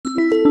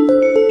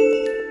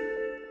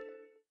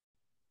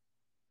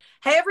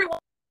Hey everyone,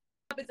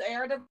 it's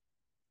Aaron.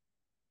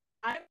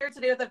 I'm here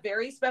today with a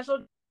very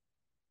special.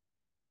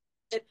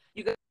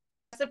 You guys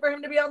asked for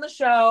him to be on the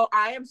show.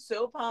 I am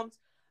so pumped.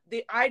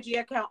 The IG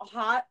account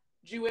Hot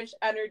Jewish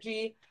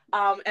Energy,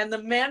 and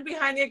the man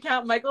behind the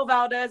account, Michael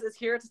Valdez, is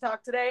here to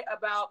talk today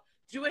about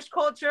Jewish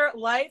culture,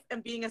 life,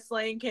 and being a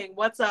slaying king.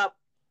 What's up?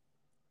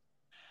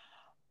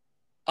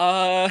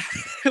 Uh,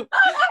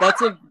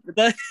 that's a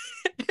that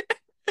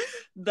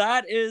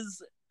that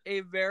is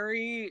a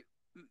very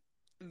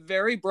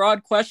very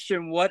broad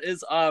question. What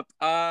is up?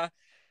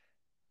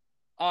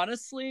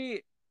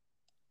 Honestly,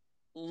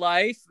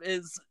 life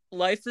is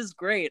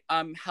great.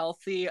 I'm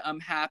healthy, I'm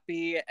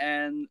happy,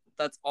 and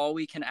that's all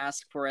we can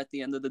ask for at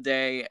the end of the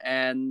day.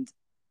 And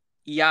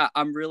yeah,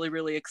 I'm really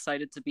really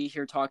excited to be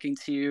here talking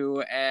to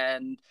you,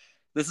 and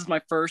this is my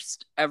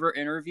first ever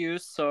interview,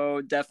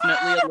 so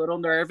definitely a little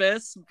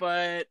nervous,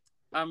 but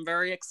I'm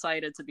very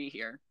excited to be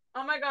here.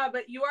 Oh my god,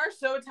 but you are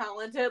so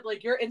talented.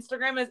 Like your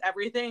Instagram is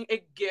everything.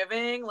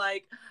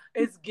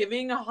 It's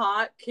giving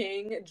hot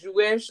king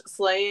Jewish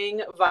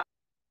slaying vibe.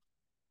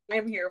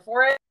 I'm here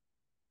for it.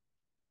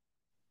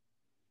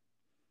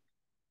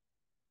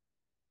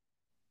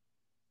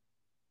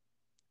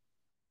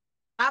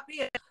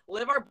 Happy,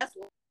 live our best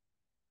life.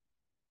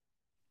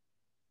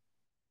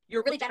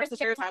 You're really generous to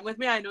share your time with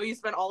me. I know you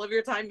spent all of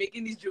your time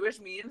making these Jewish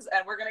memes,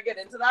 and we're gonna get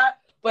into that.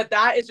 But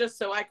that is just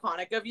so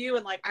iconic of you.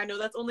 And like, I know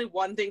that's only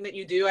one thing that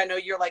you do. I know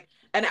you're like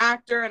an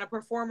actor and a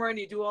performer, and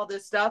you do all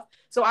this stuff.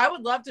 So I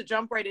would love to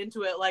jump right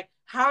into it. Like,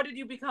 how did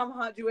you become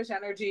Hot Jewish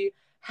Energy?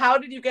 How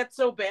did you get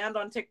so banned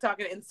on TikTok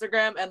and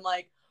Instagram? And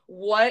like,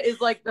 what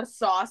is like the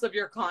sauce of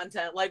your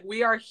content? Like,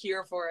 we are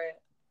here for it.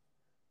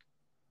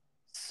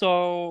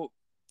 So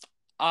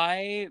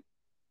I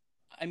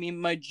I mean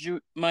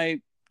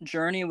my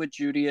journey with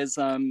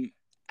Judaism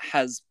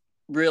has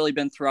really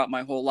been throughout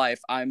my whole life.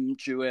 I'm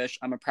Jewish,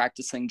 I'm a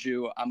practicing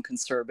Jew, I'm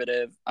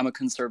conservative. I'm a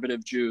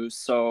conservative Jew,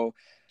 so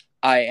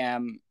I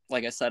am,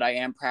 like I said, I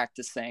am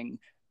practicing,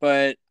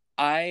 but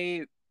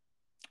I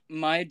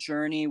my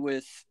journey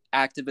with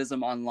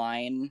activism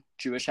online,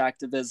 Jewish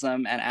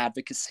activism and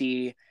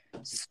advocacy,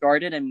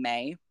 started in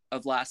May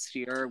of last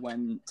year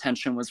when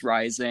tension was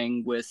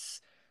rising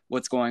with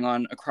what's going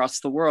on across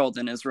the world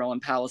in Israel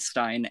and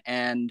Palestine.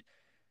 And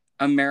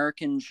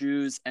American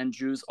Jews and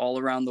Jews all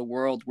around the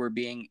world were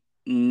being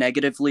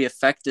negatively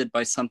affected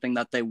by something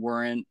that they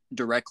weren't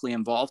directly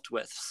involved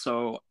with.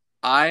 So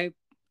I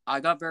I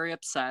got very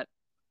upset.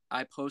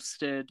 I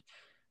posted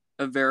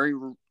a very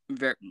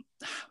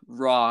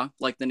raw,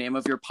 like the name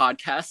of your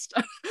podcast.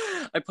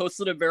 I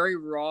posted a very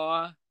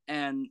raw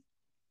and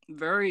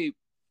very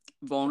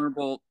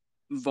vulnerable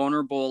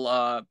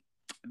vulnerable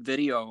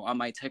video on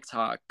my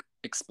TikTok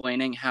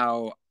explaining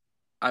how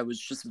I was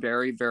just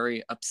very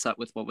very upset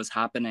with what was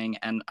happening,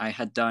 and I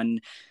had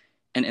done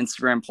an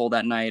Instagram poll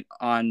that night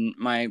on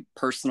my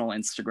personal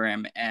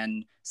Instagram,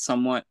 and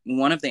somewhat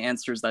one of the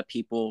answers that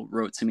people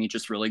wrote to me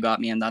just really got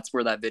me, and that's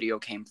where that video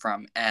came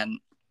from. And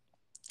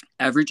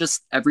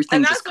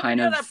And everything that's just the kind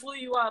video of that blew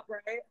you up,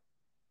 right?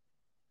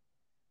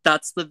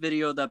 that's the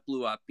video that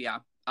blew up. Yeah,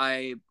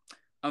 I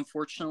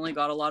unfortunately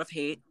got a lot of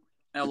hate,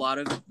 a lot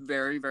of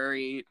very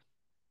very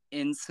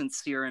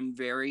insincere and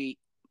very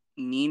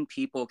mean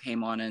people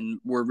came on and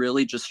were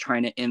really just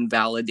trying to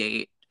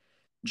invalidate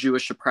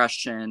Jewish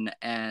oppression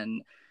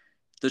and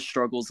the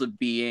struggles of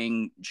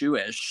being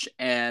Jewish.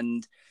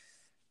 And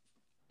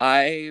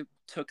I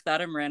took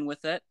that and ran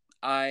with it.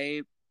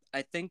 I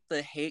think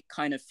the hate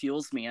kind of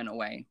fuels me in a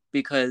way,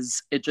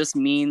 because it just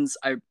means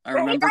I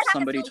The hate remember does have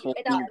to somebody fuel you. told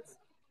It me, does.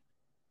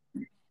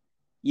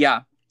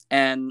 yeah,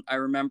 and I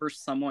remember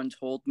someone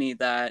told me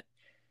that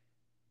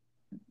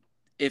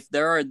if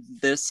there are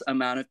this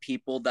amount of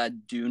people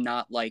that do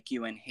not like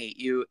you and hate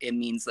you, it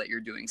means that you're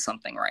doing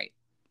something right.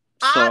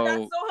 That's So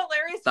so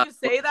hilarious you that's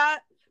what. say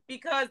that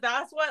because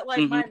that's what like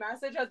Mm-hmm, my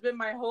message has been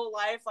my whole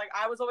life. Like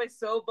I was always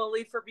so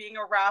bullied for being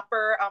a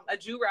rapper, a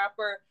Jew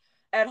rapper,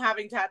 and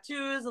having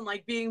tattoos and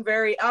like being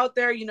very out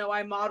there. You know,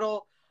 I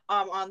model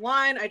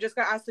online. I just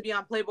got asked to be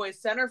on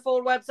Playboy's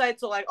Centerfold website,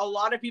 so like a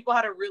lot of people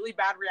had a really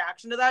bad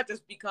reaction to that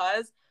just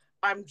because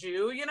I'm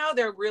Jew. You know,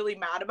 they're really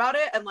mad about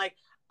it, and like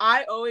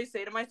I always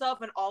say to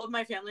myself, and all of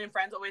my family and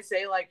friends always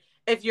say, like,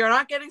 if you're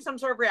not getting some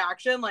sort of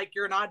reaction, like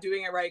you're not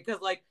doing it right,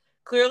 because like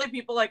clearly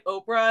people like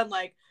Oprah and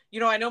like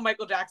I know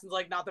Michael Jackson's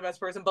like not the best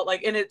person, but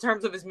like in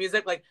terms of his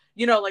music, like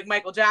like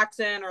Michael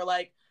Jackson or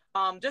like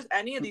just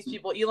any of these mm-hmm.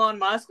 people, Elon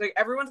Musk, like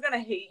everyone's gonna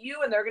hate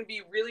you and they're gonna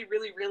be really,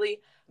 really, really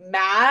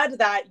mad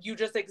that you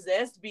just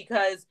exist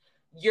because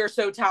you're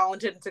so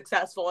talented and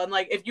successful. And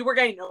like if you were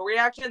getting no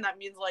reaction, that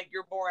means like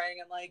you're boring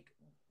and like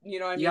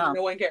what I mean, like Yeah,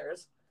 no one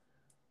cares.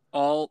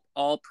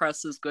 all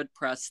press is good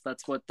press.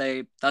 That's what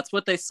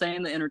they say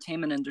in the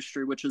entertainment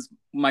industry, which is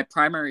my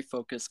primary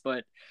focus.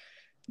 But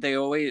they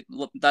always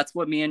that's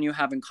what me and you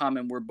have in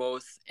common. We're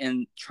both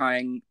in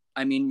trying.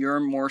 I mean, you're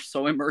more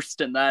so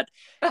immersed in that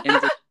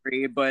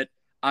industry, but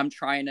I'm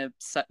trying to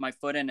set my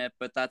foot in it.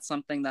 But that's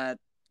something that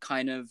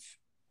kind of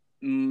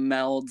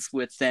melds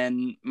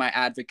within my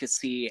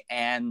advocacy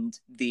and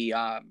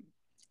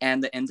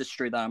and the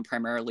industry that I'm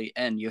primarily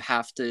in. You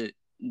have to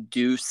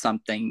do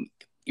something.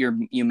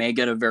 You may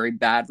get a very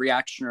bad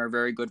reaction or a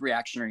very good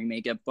reaction, or you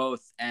may get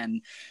both.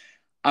 And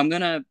I'm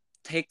going to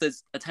take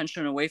this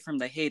attention away from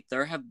the hate.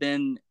 There have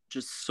been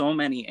just so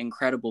many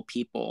incredible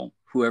people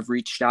who have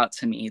reached out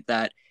to me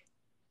that,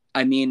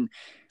 I mean,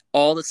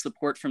 all the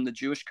support from the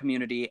Jewish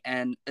community,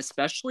 and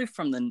especially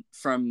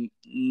from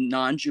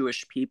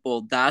non-Jewish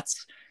people.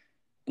 That's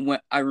when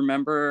I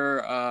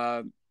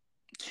remember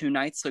 2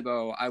 nights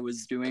ago, I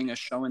was doing a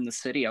show in the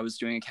city. I was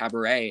doing a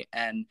cabaret,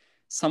 and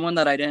someone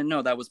that I didn't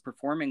know that was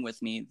performing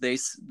with me,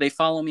 they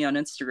follow me on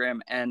Instagram,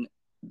 and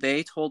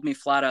they told me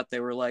flat out, they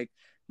were like,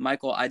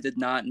 Michael, I did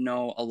not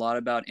know a lot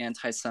about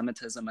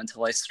anti-Semitism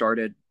until I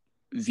started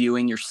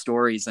viewing your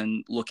stories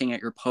and looking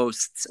at your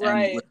posts and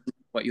Right. listening to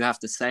what you have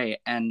to say.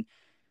 And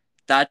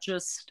that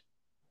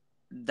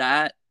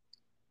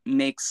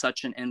makes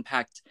such an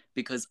impact,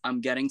 because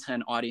I'm getting to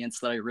an audience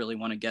that I really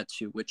want to get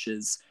to, which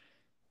is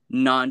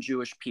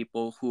non-Jewish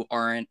people who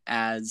aren't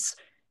as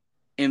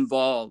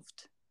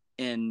involved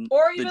in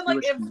Or the even like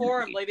Jewish informed,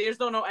 community. like they just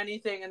don't know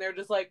anything and they're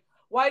just like,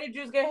 why did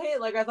Jews get hate?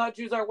 Like I thought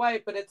Jews are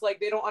white, but it's like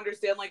they don't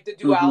understand like the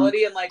Mm-hmm.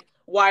 duality and like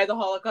why the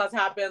Holocaust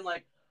happened,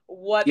 like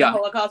what the Yeah.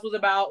 Holocaust was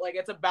about. Like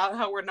it's about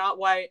how we're not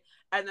white.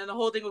 And then the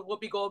whole thing with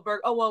Whoopi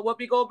Goldberg, oh well,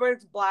 Whoopi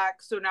Goldberg's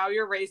black, so now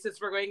you're racist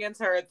for going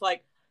against her. It's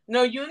like,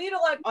 no, you need to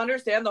like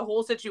understand the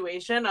whole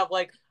situation of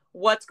like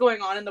what's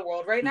going on in the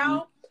world right Mm-hmm.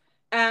 now.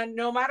 And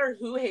no matter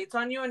who hates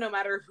on you and no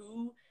matter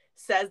who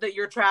says that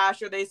you're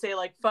trash or they say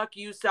like fuck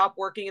you, stop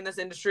working in this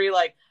industry,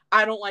 like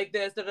I don't like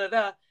this, da da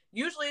da.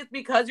 Usually it's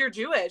because you're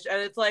Jewish.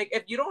 And it's like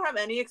if you don't have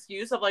any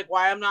excuse of like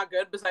why I'm not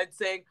good besides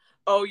saying,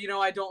 oh, you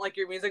know, I don't like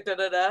your music, da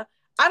da da.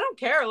 I don't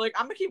care. Like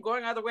I'm gonna keep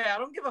going either way. I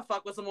don't give a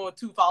fuck what someone with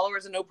 2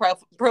 followers and no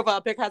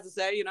profile pic has to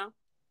say, you know?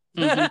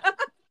 Mm-hmm.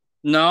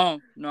 No,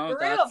 For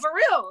real, that's for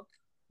real.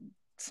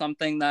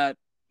 something that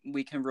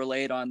we can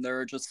relate on. There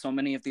are just so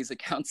many of these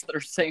accounts that are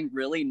saying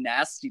really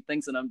nasty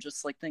things, and I'm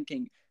just like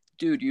thinking,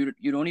 dude,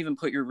 you don't even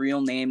put your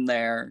real name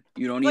there.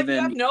 You don't It's like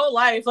you have even, no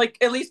life. Like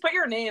at least put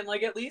your name.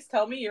 Like at least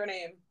tell me your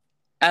name.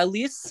 at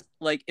least,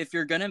 like, if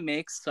you're gonna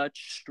make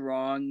such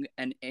strong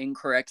and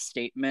incorrect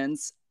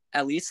statements,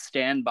 at least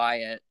stand by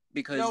it, No,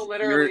 because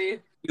literally.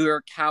 you're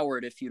a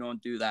coward if you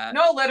don't do that.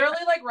 No,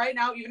 literally, like right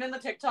now, even in the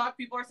TikTok,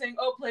 people are saying,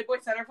 "Oh, Playboy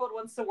Centerfold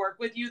wants to work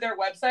with you." Their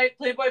website,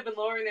 Playboy, been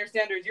lowering their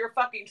standards. You're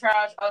fucking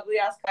trash, ugly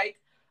ass kike.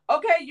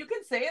 Okay, you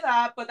can say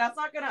that, but that's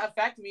not gonna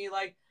affect me.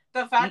 Like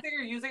the Mm, fact that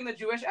you're using the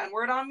Jewish N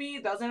word on me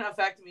doesn't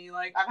affect me.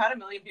 Like I've had a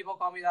million people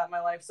call me that in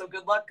my life, so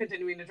good luck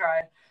continuing to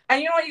try.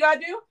 And you know what you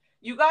gotta do?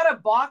 You gotta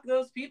balk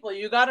those people.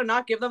 You gotta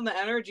not give them the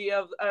energy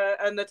of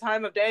and the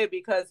time of day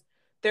because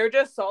they're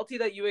just salty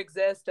that you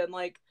exist and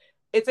like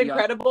it's yeah,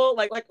 incredible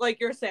like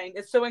you're saying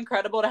it's so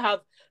incredible to have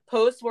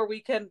posts where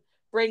we can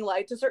bring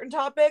light to certain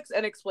topics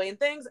and explain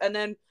things and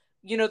then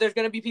you know there's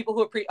going to be people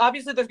who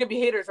obviously there's going to be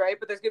haters, right?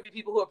 But there's going to be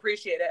people who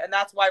appreciate it and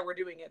that's why we're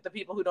doing it, the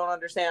people who don't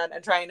understand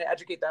and trying to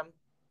educate them.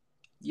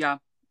 yeah,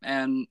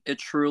 and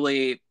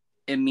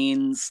it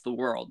means the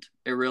world.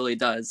 It really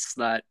does.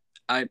 That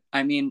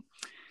I mean,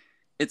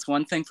 it's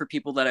one thing for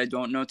people that I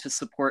don't know to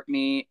support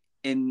me.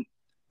 In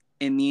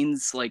It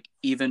means like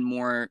even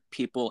more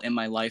people in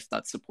my life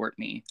that support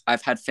me.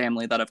 I've had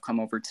family that have come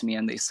over to me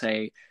and they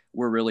say,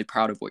 we're really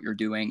proud of what you're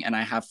doing. And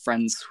I have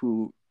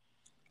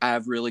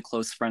really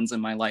close friends in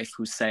my life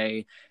who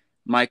say,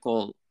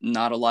 Michael,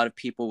 not a lot of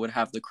people would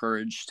have the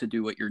courage to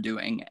do what you're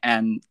doing.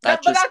 And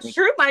But that's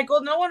true,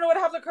 Michael. No one would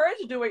have the courage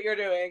to do what you're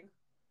doing.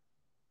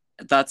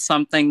 that's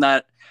something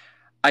that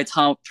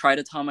try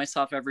to tell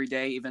myself every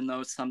day, even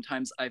though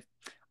sometimes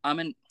I'm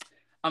in,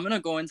 I'm gonna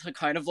go into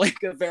kind of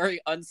like a very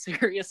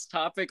unserious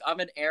topic. I'm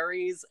an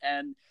Aries,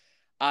 and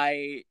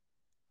I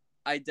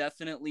I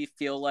definitely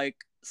feel like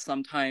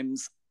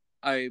sometimes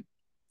I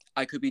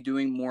I could be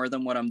doing more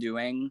than what I'm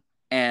doing,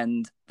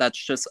 and that's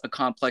just a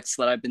complex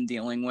that I've been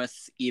dealing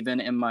with even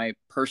in my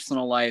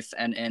personal life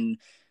and in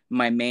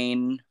my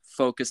main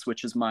focus,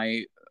 which is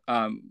my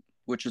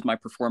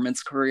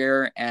performance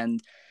career.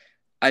 And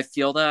I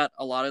feel that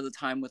a lot of the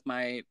time with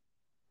my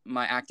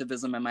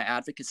activism and my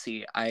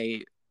advocacy,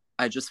 I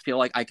just feel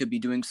like I could be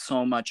doing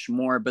so much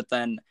more. But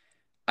then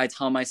I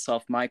tell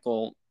myself,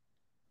 Michael,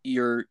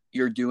 you're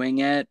doing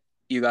it.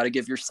 You got to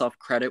give yourself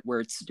credit where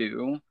it's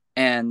due.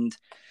 And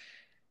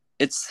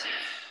it's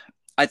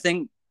I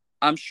think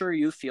I'm sure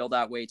you feel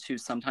that way too.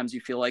 Sometimes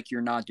you feel like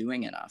you're not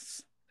doing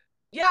enough.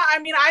 Yeah, I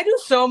mean, I do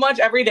so much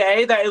every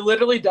day that it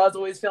literally does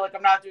always feel like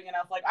I'm not doing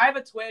enough. Like, I have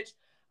a Twitch,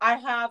 I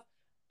have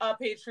a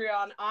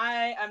Patreon,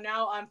 I am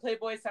now on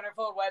Playboy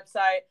Centerfold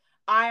website,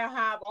 I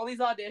have all these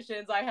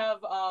auditions, I have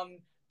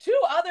two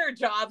other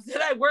jobs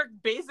that I work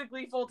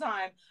basically full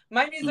time,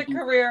 my music Mm-hmm.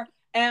 career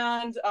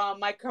and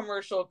my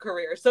commercial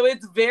career. So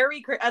it's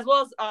very, as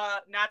well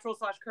as natural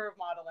slash curve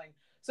modeling.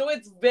 So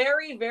it's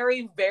very,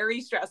 very, very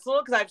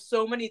stressful because I have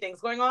so many things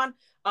going on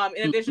in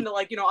Mm-hmm. addition to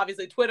like, you know,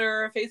 obviously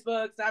Twitter,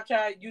 Facebook,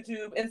 Snapchat,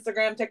 YouTube,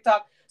 Instagram,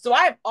 TikTok. So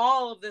I have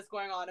all of this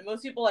going on. And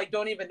most people like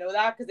don't even know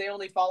that because they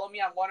only follow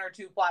me on one or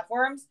two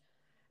platforms.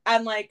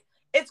 And like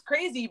it's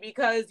crazy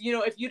because, you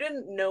know, if you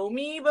didn't know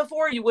me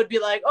before, you would be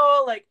like,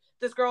 oh, like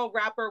this girl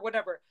rapper,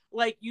 whatever.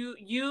 Like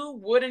you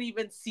wouldn't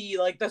even see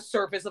like the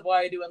surface of what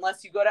I do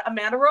unless you go to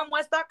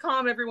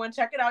amandaromewest.com. Everyone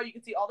check it out. You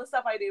can see all the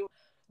stuff I do.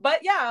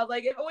 But yeah,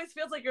 like it always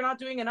feels like you're not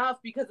doing enough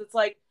because it's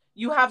like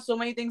you have so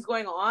many things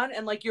going on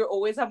and like you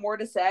always have more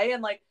to say.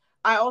 And like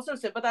I also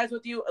sympathize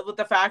with you with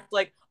the fact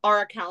like our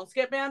accounts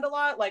get banned a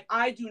lot. Like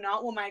I do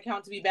not want my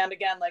account to be banned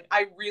again. Like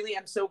I really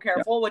am so Yeah.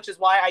 careful, which is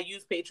why I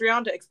use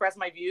Patreon to express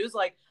my views.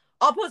 Like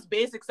I'll post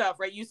basic stuff,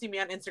 right? You see me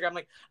on Instagram,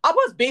 like I'll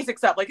post basic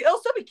stuff. Like it'll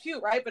still be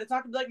cute, right? But it's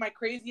not gonna be like my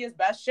craziest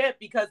best shit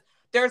because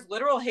there's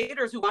literal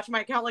haters who watch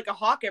my account like a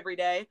hawk every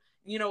day,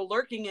 you know,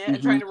 lurking it and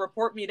Mm-hmm. trying to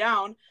report me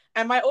down.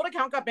 And my old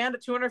account got banned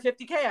at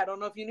 250K. I don't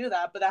know if you knew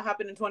that, but that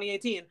happened in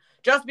 2018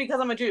 just because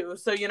I'm a Jew.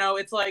 So, you know,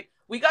 it's like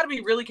we got to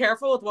be really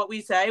careful with what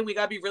we say. We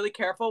got to be really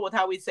careful with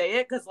how we say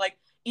it because, like,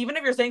 even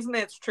if you're saying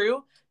something that's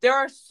true, there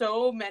are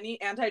so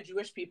many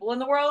anti-Jewish people in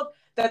the world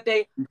that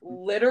they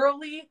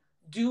literally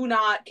do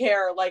not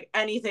care like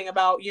anything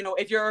about, you know,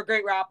 if you're a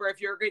great rapper, if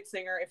you're a great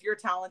singer, if you're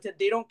talented,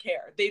 they don't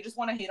care. They just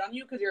want to hate on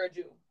you because you're a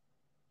Jew.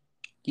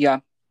 Yeah.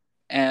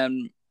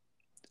 And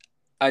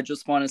I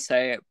just want to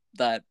say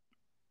that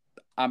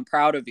I'm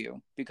proud of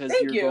you because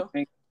Thank you.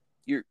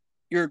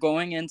 You're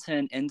going into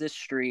an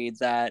industry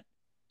that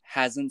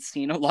hasn't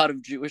seen a lot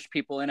of Jewish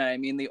people in it. I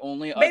mean, the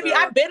only Maybe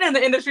other I've been in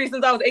the industry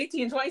since I was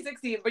 18,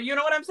 2016, but you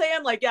know what I'm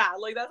saying? Like, yeah,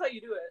 like that's how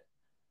you do it.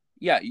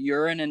 yeah,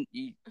 you're in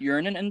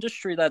an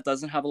industry that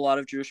doesn't have a lot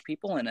of Jewish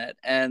people in it.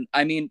 And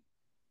I mean,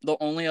 the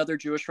only other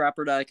Jewish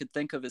rapper that I could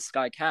think of is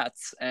Sky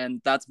Katz,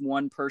 and that's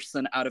one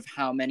person out of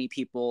how many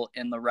people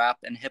in the rap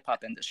and hip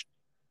hop industry.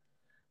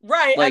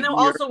 Right. And Like then you're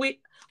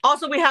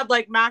also we had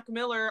like Mac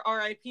Miller,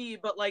 RIP,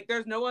 but like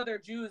there's no other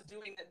Jews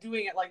doing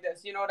it like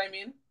this. You know what I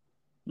mean?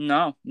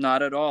 No,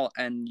 not at all.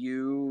 And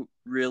you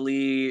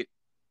got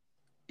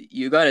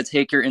to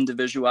take your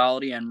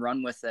individuality and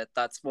run with it.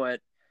 That's what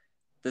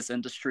this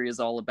industry is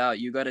all about.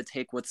 You got to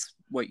take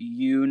what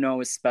you know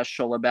is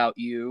special about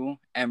you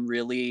and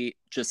really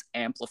just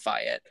amplify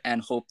it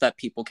and hope that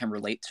people can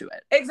relate to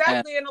it.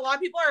 Exactly. And a lot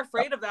of people are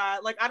afraid of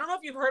that. Like, I don't know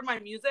if you've heard my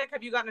music.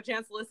 Have you gotten a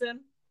chance to listen?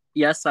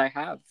 Yes, I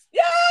have.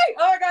 Yay!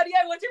 Oh my god,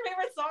 yeah. What's your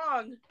favorite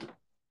song?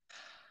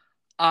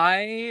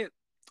 I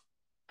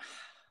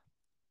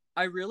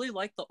really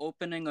like the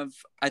opening of,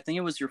 I think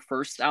it was your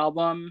first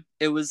album.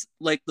 It was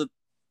like the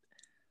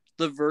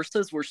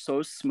verses were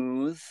so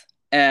smooth,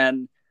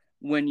 and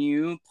when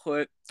you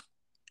put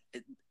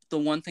the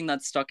one thing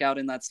that stuck out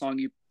in that song,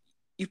 you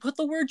put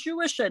the word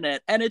Jewish in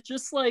it, and it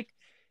just like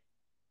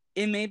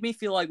it made me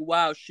feel like,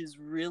 wow, she's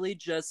really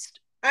just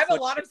I have a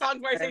lot of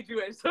songs where I say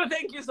Jewish, so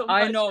thank you so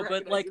much. I know,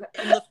 but like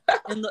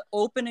in the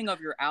opening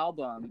of your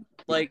album,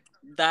 like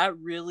that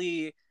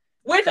really.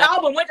 Which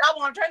album?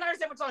 I'm trying to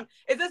understand what song.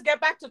 Is this Get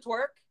Back to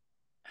Twerk?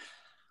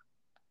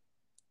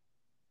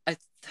 I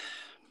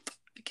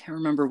can't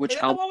remember which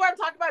album. Is it the one where I'm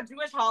talking about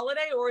Jewish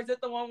holiday, or is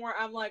it the one where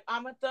I'm like,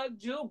 I'm a thug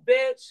Jew,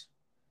 bitch?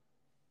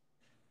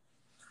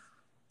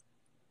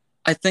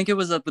 I think it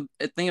was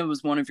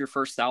one of your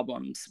first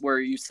albums where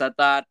you said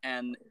that,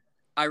 and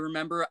I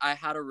remember I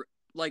had a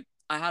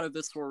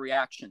visceral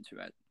reaction to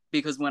it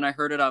because when I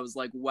heard it, I was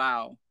like,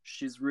 wow,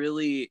 she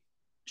really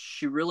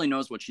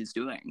knows what she's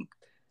doing.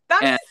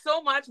 That means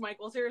so much,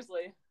 Michael,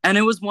 seriously. And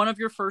it was one of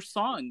your first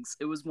songs.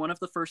 It was one of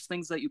the first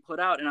things that you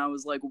put out, and I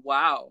was like,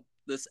 wow,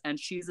 and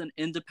she's an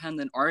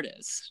independent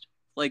artist.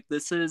 Like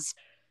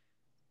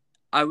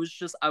I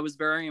was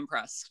very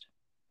impressed.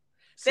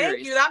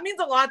 Thank you. That means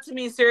a lot to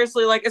me,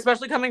 seriously, like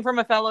especially coming from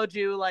a fellow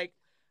Jew, like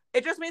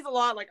it just means a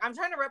lot. Like I'm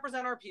trying to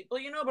represent our people,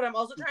 you know, but I'm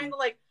also trying to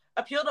like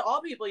appeal to all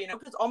people, you know,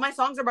 because all my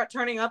songs are about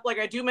turning up. Like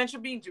I do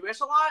mention being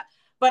Jewish a lot,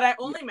 but I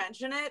only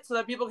mention it so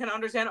that people can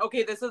understand,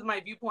 okay, this is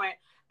my viewpoint,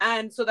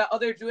 and so that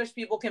other Jewish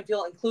people can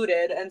feel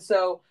included. And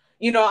so,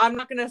 you know, I'm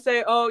not going to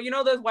say, oh, you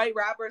know, those white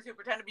rappers who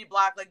pretend to be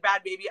black, like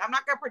Bad Baby. I'm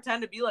not going to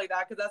pretend to be like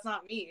that because that's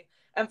not me.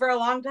 And for a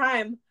long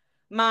time,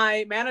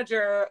 my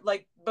manager,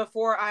 like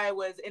before I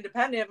was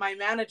independent, my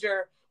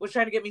manager was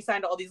trying to get me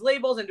signed to all these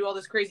labels and do all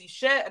this crazy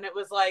shit. And it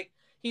was like,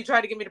 he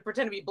tried to get me to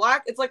pretend to be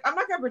black. It's like, I'm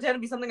not going to pretend to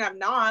be something I'm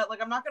not.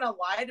 Like, I'm not going to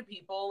lie to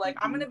people. Like,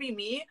 I'm going to be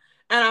me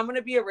and I'm going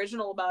to be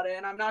original about it.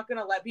 And I'm not going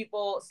to let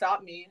people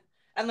stop me.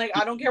 And like,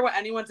 I don't care what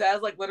anyone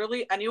says. Like,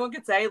 literally anyone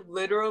could say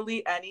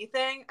literally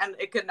anything and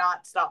it could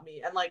not stop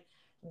me. And like,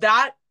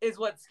 that is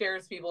what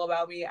scares people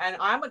about me. And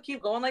I'm going to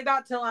keep going like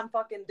that till I'm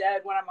fucking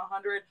dead when I'm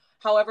 100,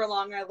 however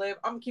long I live.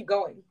 I'm going to keep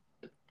going.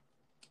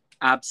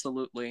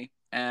 Absolutely.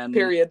 And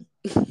period.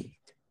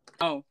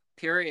 Oh,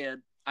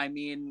 period. I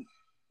mean,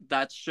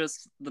 that's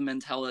just the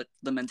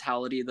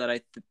mentality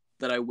that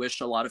I wish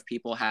a lot of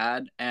people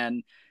had.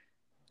 And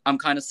I'm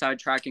kind of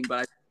sidetracking, but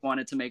I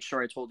wanted to make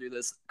sure I told you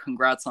this.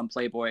 Congrats on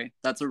Playboy.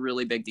 That's a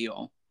really big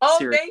deal. Oh,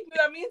 seriously. Thank you.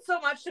 That means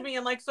so much to me.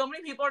 And like, so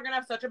many people are gonna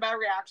have such a bad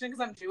reaction because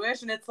I'm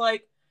Jewish, and it's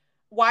like,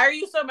 why are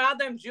you so mad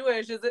that I'm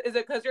Jewish? Is it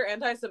because you're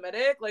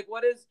anti-Semitic? Like,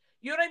 what is,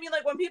 you know what I mean?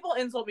 Like, when people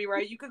insult me,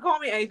 right? You could call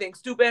me anything,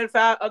 stupid,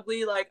 fat,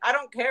 ugly. Like, I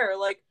don't care.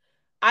 Like,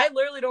 I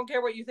literally don't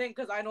care what you think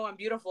because I know I'm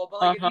beautiful.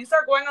 But like, if you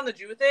start going on the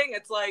Jew thing,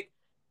 it's like,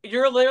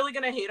 you're literally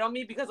gonna hate on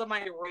me because of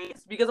my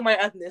race, because of my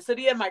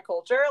ethnicity and my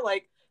culture.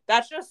 Like,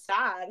 that's just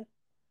sad.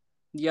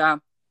 Yeah.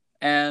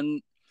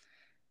 And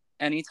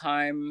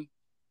anytime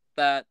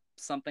that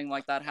something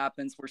like that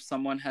happens where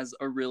someone has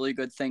a really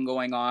good thing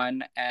going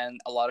on and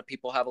a lot of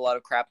people have a lot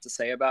of crap to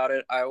say about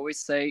it, I always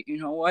say, you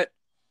know what?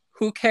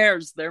 Who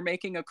cares? They're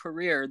making a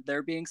career.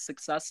 They're being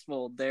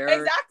successful. They're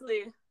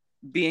Exactly.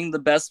 being the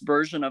best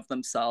version of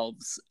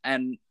themselves.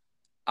 And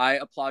I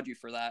applaud you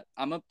for that.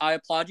 I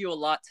applaud you a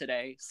lot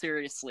today.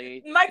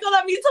 Seriously. Michael,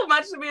 that means so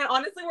much to me. And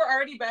honestly, we're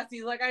already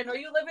besties. Like, I know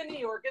you live in New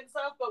York and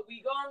stuff, but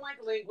we go on like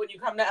link when you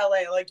come to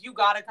LA. Like, you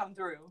gotta come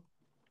through.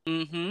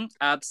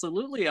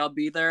 Absolutely. I'll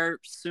be there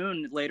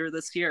soon, later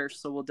this year.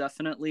 So we'll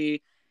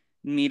definitely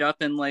meet up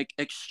and like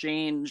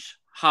exchange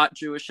hot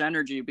Jewish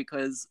energy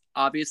because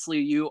obviously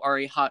you are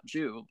a hot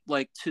Jew,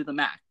 like to the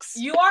max.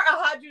 You are a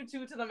hot Jew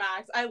too to the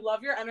max. I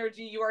love your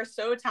energy. You are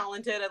so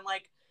talented and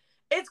like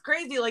it's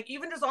crazy. Like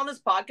even just on this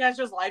podcast,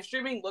 just live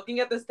streaming, looking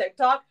at this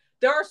TikTok,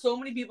 there are so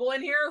many people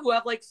in here who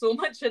have like so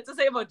much shit to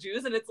say about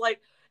Jews, and it's like,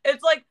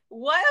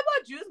 what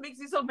about Jews makes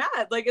you so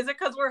mad? Like, is it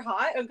because we're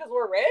hot and because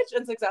we're rich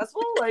and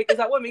successful? Like, is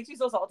that what makes you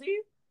so salty?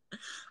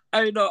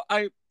 I know.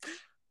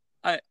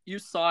 You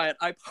saw it.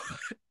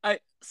 I.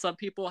 Some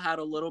people had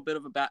a little bit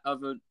of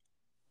a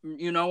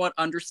you know what,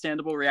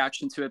 understandable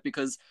reaction to it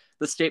because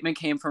the statement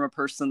came from a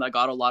person that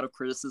got a lot of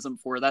criticism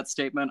for that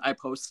statement I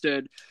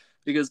posted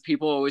because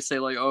people always say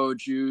like, oh,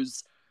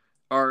 Jews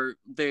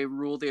they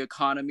rule the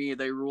economy,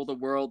 they rule the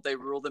world, they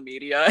rule the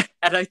media.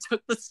 And I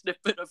took the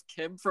snippet of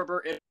Kim from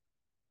her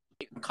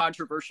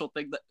controversial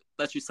thing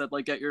that she said,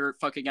 like, get your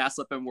fucking ass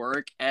up and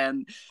work.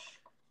 And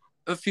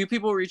a few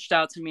people reached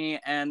out to me,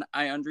 and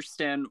I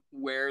understand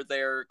where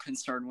their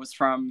concern was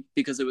from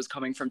because it was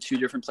coming from two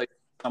different places.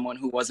 Someone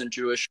who wasn't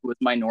Jewish, who was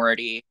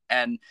minority,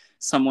 and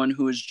someone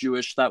who was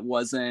Jewish that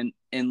wasn't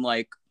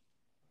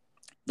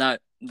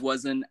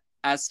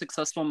as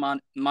successful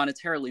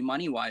monetarily,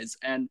 money wise.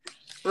 And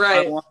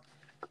Right.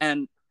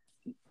 And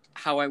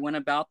how I went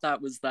about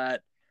that was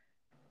that,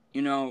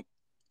 you know,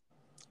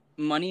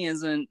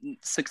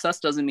 success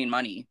doesn't mean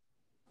money.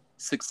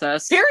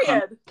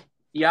 Period.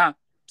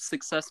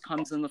 Success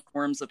comes in the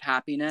forms of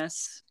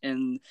happiness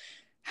and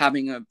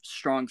having a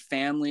strong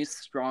family,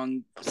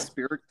 strong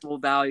spiritual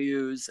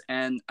values.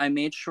 And I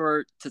made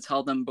sure to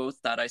tell them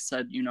both that. I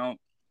said, you know,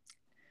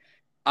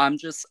 I'm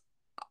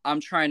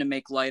trying to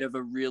make light of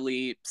a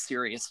really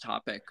serious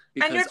topic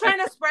And you're because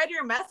trying to spread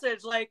your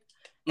message. Like,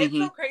 it's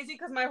mm-hmm. so crazy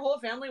because my whole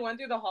family went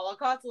through the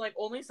Holocaust. Like,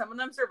 only some of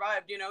them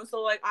survived, you know?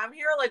 So, like, I'm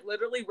here, like,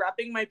 literally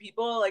repping my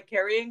people, like,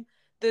 carrying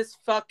this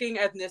fucking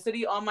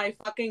ethnicity on my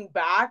fucking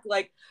back.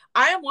 Like,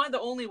 I am one of the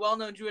only well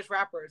known Jewish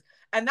rappers.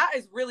 And that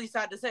is really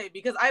sad to say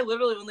because I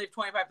literally only have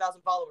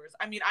 25,000 followers.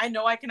 I mean, I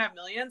know I can have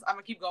millions. I'm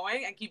going to keep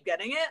going and keep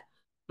getting it.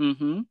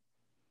 Mm-hmm.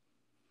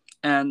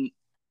 And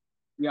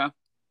yeah.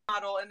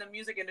 Model in the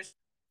music industry.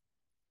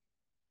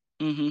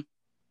 Mm-hmm.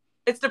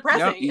 It's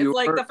depressing. Yeah, it's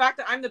like the fact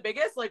that I'm the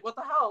biggest, like, what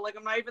the hell? Like,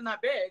 I'm not even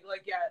that big,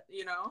 like, yet,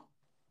 you know?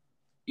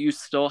 You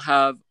still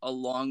have a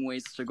long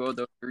ways to go,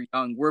 though. You're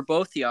young. We're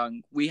both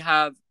young. We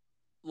have,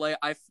 like,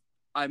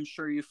 I'm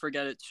sure you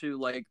forget it, too.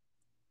 Like,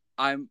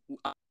 I'm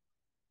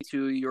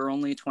 22, you're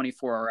only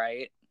 24,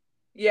 right?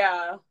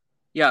 Yeah.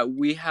 Yeah,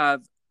 we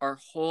have our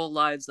whole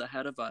lives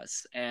ahead of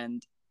us.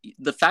 And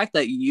the fact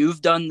that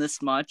you've done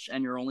this much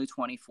and you're only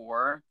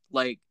 24,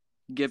 like,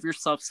 give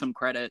yourself some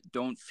credit.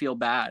 Don't feel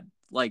bad.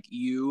 Like,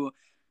 you're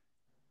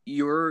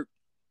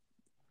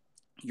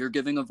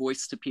giving a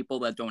voice to people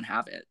that don't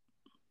have it.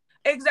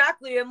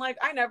 Exactly. And like,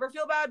 I never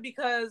feel bad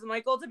because,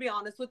 Michael, to be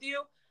honest with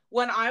you,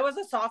 when I was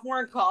a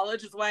sophomore in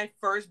college is when I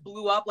first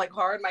blew up like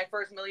hard, my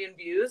first million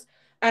views.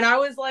 And I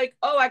was like,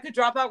 oh, I could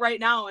drop out right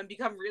now and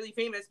become really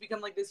famous,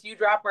 become like this huge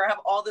rapper,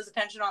 have all this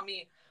attention on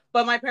me.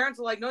 But my parents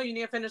were like, no, you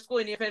need to finish school.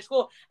 You need to finish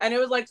school. And it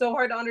was like so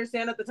hard to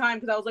understand at the time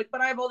because I was like,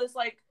 but I have all this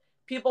like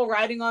people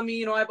riding on me.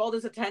 You know, I have all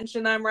this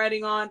attention that I'm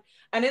riding on.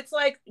 And it's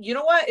like, you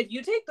know what? If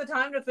you take the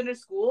time to finish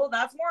school,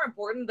 that's more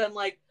important than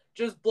like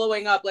just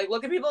blowing up. Like,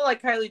 look at people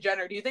like Kylie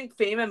Jenner. Do you think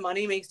fame and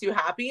money makes you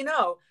happy?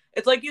 No.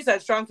 It's like you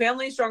said, strong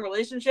family, strong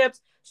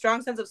relationships,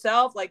 strong sense of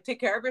self, like take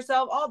care of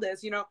yourself, all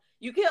this, you know,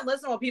 you can't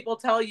listen to what people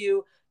tell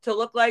you to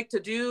look like, to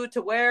do,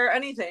 to wear,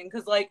 anything.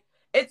 Cause like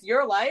it's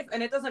your life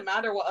and it doesn't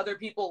matter what other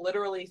people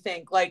literally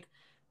think. Like,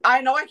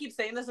 I know I keep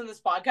saying this in this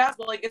podcast,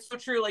 but like it's so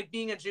true. Like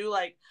being a Jew,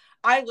 like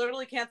I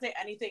literally can't say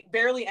anything,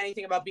 barely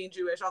anything about being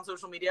Jewish on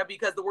social media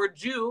because the word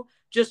Jew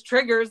just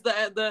triggers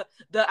the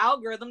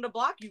algorithm to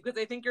block you because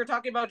they think you're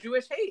talking about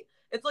Jewish hate.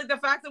 It's like the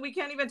fact that we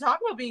can't even talk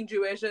about being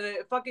Jewish and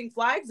it fucking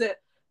flags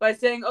it by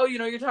saying, "Oh, you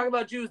know, you're talking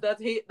about Jews.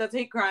 That's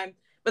hate crime."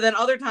 But then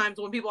other times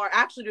when people are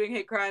actually doing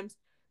hate crimes,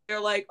 they're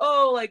like,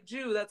 "Oh, like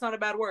Jew, that's not a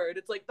bad word."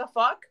 It's like the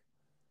fuck.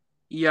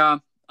 Yeah,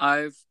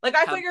 I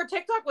thought your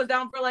TikTok was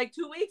down for like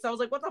 2 weeks. I was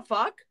like, what the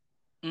fuck?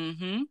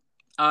 Mm-hmm.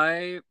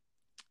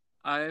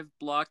 I've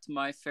blocked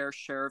my fair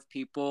share of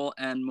people,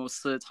 and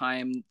most of the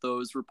time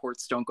those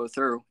reports don't go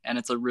through, and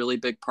it's a really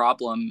big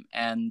problem.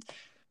 And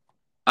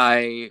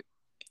I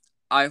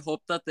I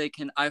hope that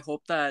I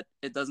hope that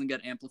it doesn't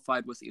get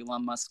amplified with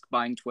Elon Musk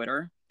buying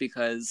Twitter,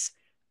 because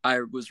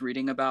I was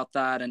reading about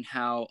that and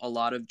how a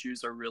lot of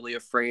Jews are really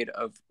afraid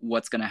of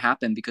what's going to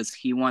happen, because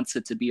he wants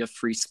it to be a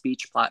free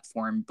speech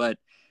platform. But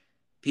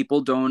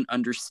people don't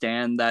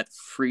understand that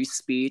free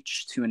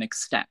speech, to an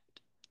extent,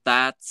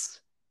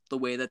 that's the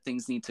way that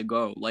things need to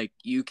go. Like,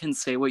 you can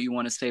say what you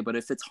want to say, but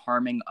if it's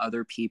harming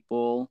other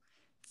people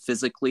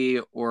physically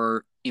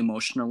or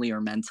emotionally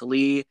or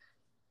mentally,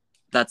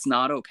 that's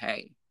not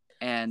okay.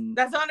 And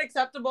That's not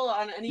acceptable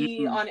on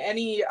any on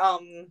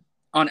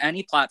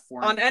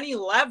platform. any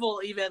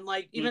level, even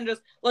like Mm, even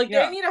just like they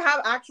yeah. need to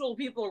have actual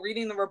people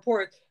reading the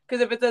report,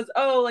 because if it says,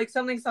 oh, like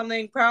something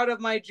something, proud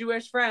of my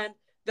Jewish friend,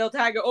 they'll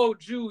tag it, oh,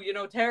 Jew,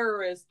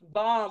 terrorist,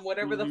 bomb,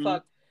 whatever the Mm-hmm.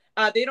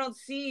 fuck. They don't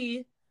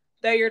see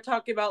that you're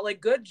talking about like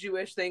good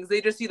Jewish things.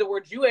 They just see the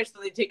word Jewish, so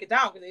they take it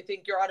down because they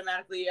think you're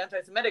automatically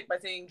anti-Semitic by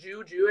saying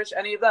Jew, Jewish,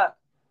 any of that.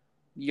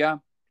 Yeah.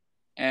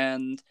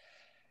 And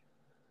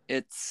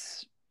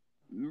it's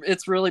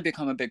it's really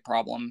become a big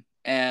problem.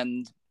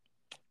 And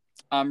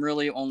I'm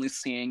really only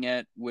seeing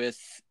it with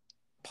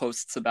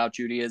posts about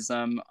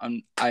Judaism.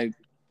 I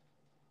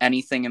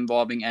anything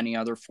involving any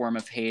other form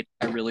of hate,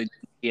 I really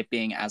don't see it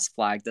being as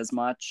flagged as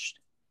much.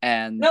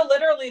 And No,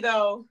 literally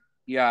though.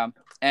 yeah,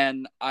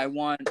 and I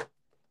want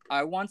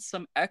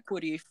some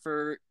equity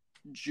for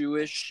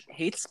Jewish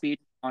hate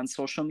speech on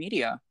social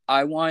media.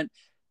 I want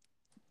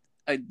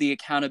the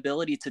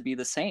accountability to be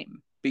the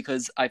same,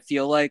 because I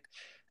feel like,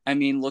 I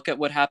mean, look at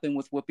what happened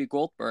with Whoopi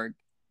Goldberg.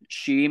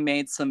 She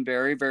made some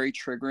very, very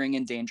triggering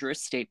and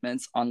dangerous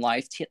statements on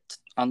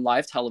on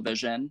live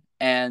television,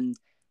 and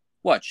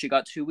what? She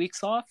got 2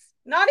 weeks off.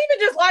 Not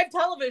even just live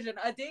television,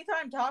 a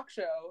daytime talk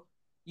show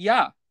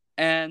Yeah,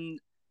 and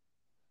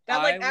that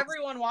like I was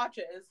everyone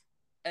watches.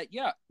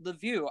 yeah, The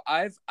View.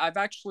 I've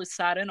actually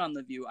sat in on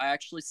The View. I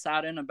actually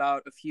sat in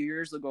about a few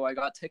years ago. I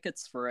got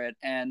tickets for it,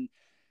 and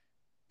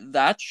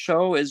that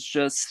show is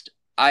just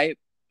I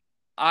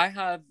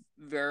have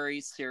very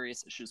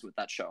serious issues with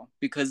that show,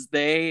 because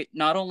they,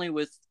 not only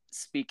with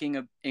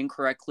speaking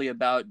incorrectly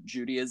about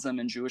Judaism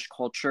and Jewish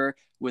culture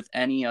with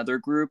any other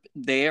group,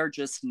 they are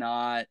just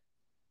not.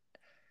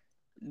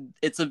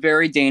 It's a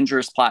very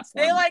dangerous They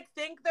platform. like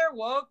think they're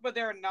woke, but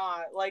they're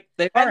not. Like,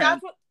 They and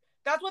aren't.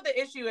 that's what the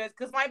issue is.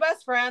 Because my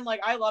best friend,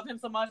 like, I love him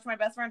so much. My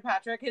best friend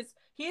Patrick,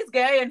 he's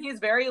gay and he's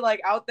very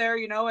like out there,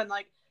 and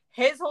like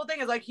his whole thing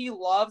is like he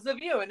loves the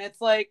View, and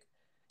it's like,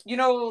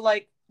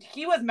 like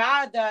he was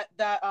mad that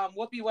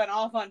Whoopi went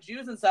off on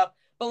Jews and stuff.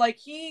 But like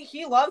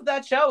he loved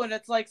that show, and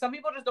it's like some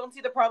people just don't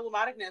see the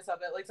problematicness of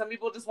it. Like some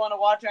people just want to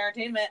watch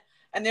entertainment,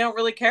 and they don't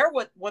really care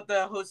what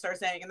the hosts are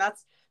saying, and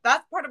that's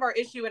part of our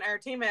issue in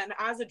entertainment. And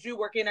as a Jew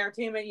working in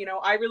entertainment,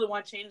 I really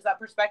want to change that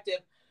perspective.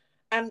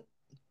 And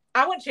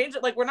I want to change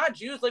it. Like, we're not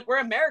Jews, like we're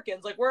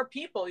Americans, like we're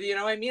people, you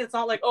know what I mean? It's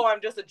not like, oh,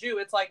 I'm just a Jew.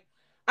 It's like,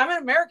 I'm an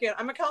American,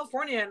 I'm a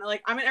Californian,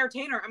 like I'm an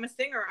entertainer, I'm a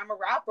singer, I'm a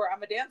rapper,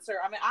 I'm a dancer,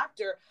 I'm an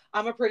actor,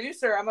 I'm a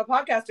producer, I'm a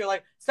podcaster.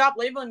 Like, stop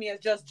labeling me as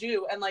just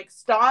Jew, and like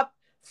stop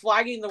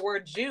flagging the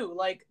word Jew.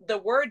 Like, the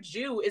word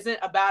Jew isn't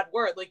a bad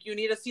word. Like, you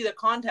need to see the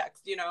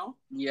context.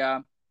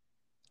 Yeah,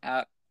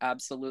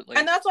 absolutely.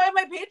 And that's why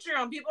my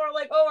Patreon, people are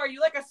like, oh, are you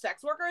like a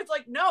sex worker? It's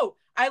like, no,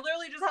 I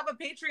literally just have a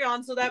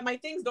Patreon so that my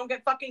things don't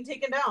get fucking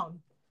taken down.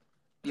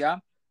 Yeah,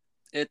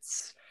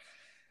 it's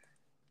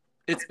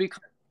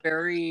become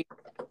very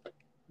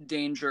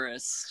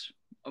dangerous.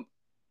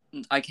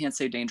 I can't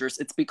say dangerous.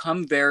 It's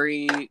become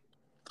very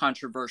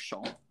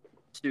controversial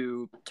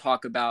to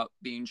talk about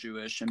being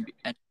Jewish and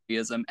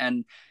Judaism,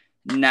 and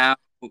now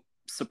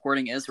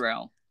supporting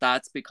Israel.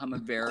 That's become a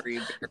very,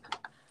 very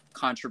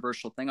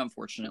controversial thing,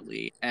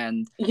 unfortunately.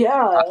 And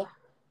Yeah.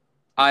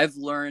 I've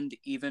learned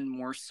even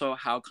more so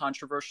how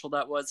controversial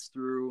that was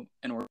through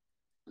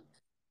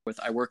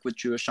I work with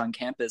Jewish on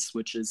Campus,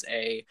 which is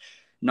a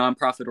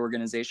nonprofit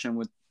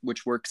organization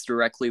which works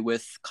directly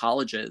with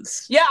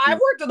colleges. Yeah, I've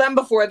worked with them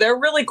before. They're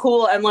really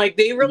cool, and like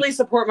they really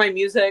support my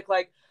music.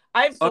 Like,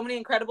 I have so many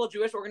incredible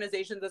Jewish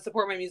organizations that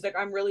support my music.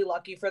 I'm really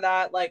lucky for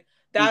that. Like,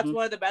 that's Mm-hmm.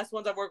 one of the best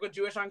ones. I've worked with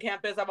Jewish on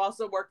Campus. I've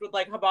also worked with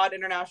like Chabad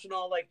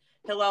International, like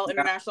Hillel Yeah,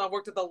 International. I've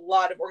worked with a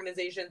lot of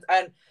organizations,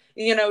 and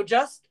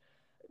just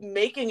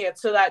making it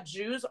so that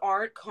Jews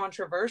aren't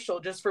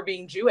controversial just for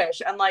being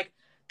Jewish. And like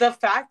the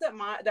fact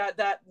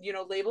that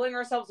labeling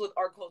ourselves with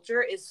our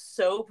culture is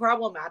so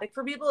problematic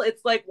for people.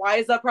 It's like, why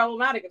is that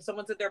problematic? If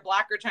someone said they're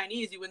black or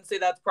Chinese, you wouldn't say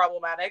that's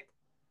problematic.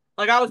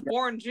 Like, I was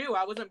born Jew.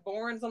 I wasn't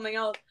born something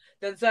else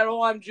that said,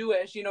 oh, I'm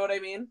Jewish. You know what I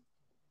mean?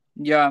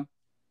 yeah,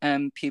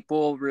 and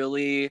people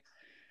really,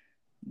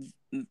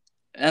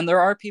 and there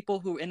are people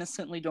who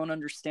innocently don't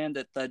understand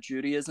it, that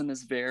Judaism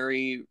is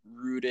very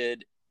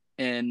rooted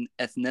in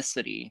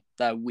ethnicity,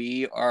 that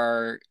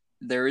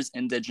there is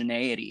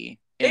indigeneity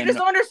They just in.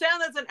 don't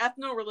understand that's an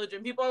ethno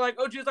religion. People are like,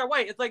 oh, Jews are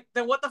white. It's like,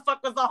 then what the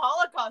fuck was the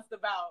Holocaust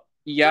about?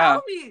 Yeah.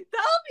 Tell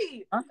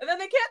me. Huh? And then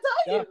they can't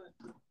tell Yeah,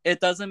 you. it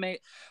doesn't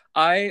make.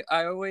 I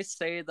always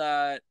say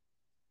that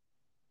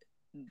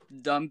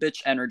dumb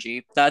bitch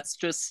energy. That's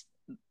just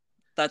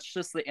that's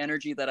just the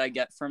energy that I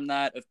get from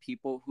that, of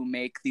people who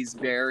make these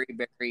very,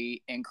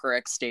 very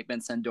incorrect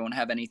statements and don't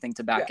have anything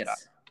to back it up.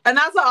 Yes. And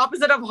that's the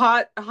opposite of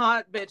hot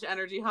bitch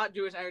energy. Hot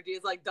Jewish energy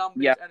is like dumb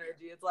bitch Yeah.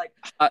 energy.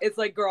 It's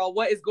like, girl,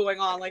 what is going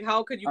on? Like,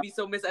 how could you be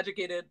so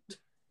miseducated?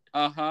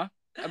 Uh-huh.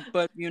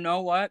 But you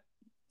know what?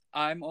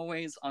 I'm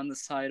always on the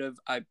side of,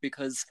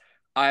 because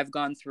I've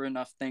gone through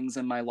enough things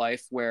in my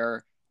life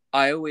where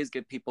I always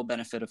give people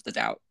benefit of the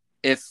doubt.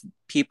 If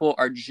people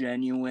are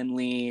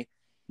genuinely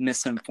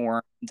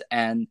misinformed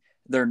and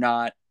they're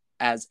not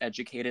as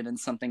educated in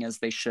something as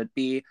they should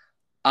be,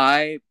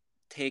 I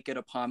take it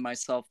upon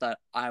myself that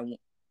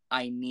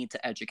I need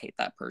to educate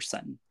that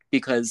person,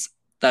 because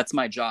that's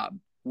my job.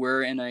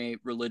 We're in a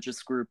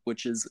religious group,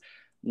 which is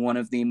one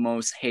of the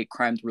most hate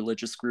crimed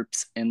religious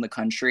groups in the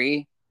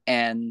country.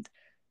 And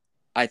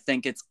I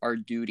think it's our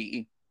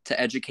duty to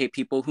educate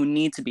people who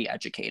need to be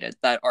educated,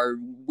 that are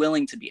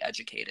willing to be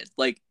educated.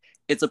 Like,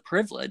 it's a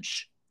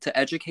privilege to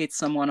educate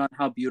someone on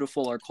how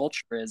beautiful our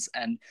culture is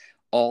and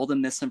all the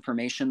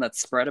misinformation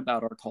that's spread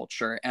about our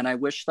culture. And I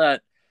wish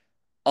that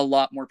a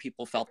lot more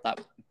people felt that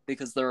way,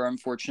 because there are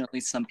unfortunately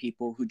some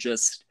people who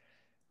just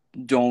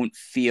don't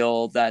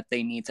feel that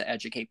they need to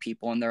educate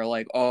people, and they're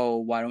like, oh,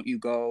 why don't you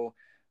go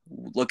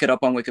look it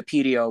up on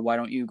Wikipedia? Why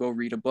don't you go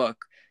read a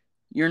book?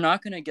 You're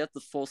not going to get the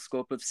full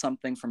scope of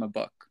something from a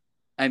book.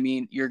 I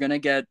mean, you're going to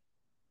get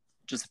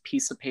just a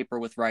piece of paper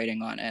with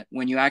writing on it.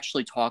 When you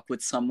actually talk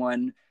with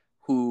someone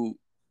who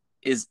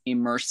is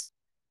immersed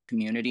in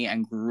the community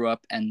and grew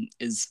up and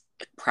is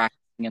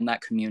practicing in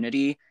that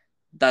community,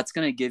 that's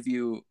going to give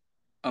you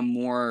a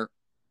more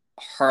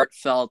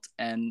heartfelt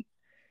and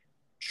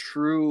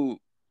true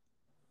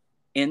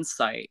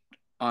insight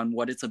on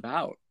what it's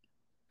about.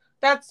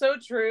 That's so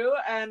true.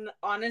 And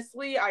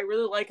honestly, I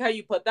really like how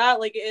you put that.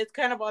 Like, it's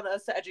kind of on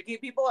us to educate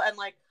people. And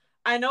like,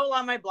 I know a lot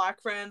of my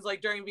Black friends,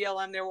 like during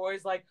BLM, they were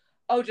always like,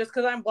 oh, just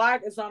because I'm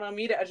Black, it's not on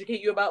me to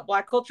educate you about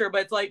Black culture.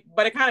 But it's like,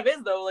 but it kind of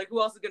is though. Like,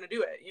 who else is going to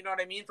do it? You know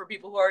what I mean? For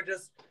people who are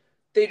just,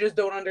 they just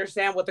don't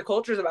understand what the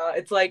culture is about.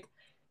 It's like,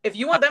 if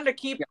you want them to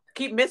Yeah.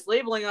 keep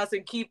mislabeling us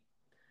and keep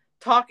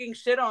talking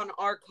shit on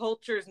our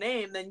culture's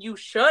name, then you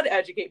should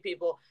educate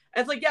people.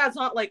 And it's like, yeah, it's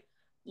not like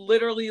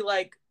literally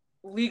like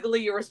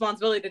legally your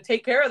responsibility to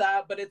take care of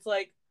that, but it's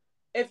like,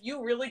 if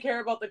you really care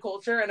about the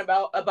culture and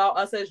about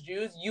us as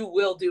Jews, you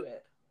will do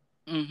it.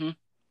 Mm-hmm.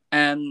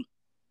 And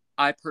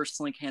I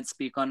personally can't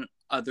speak on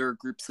other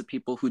groups of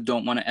people who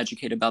don't want to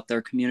educate about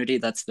their community.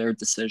 That's their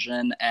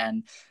decision,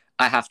 and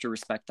I have to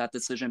respect that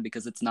decision,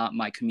 because it's not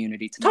my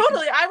community to make.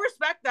 Totally, I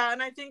respect that.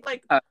 And I think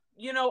like,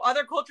 you know,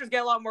 other cultures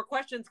get a lot more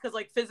questions because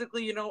like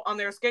physically, you know, on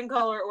their skin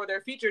color or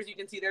their features, you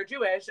can see they're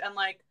Jewish. And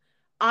like,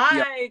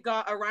 Yeah. I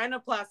got a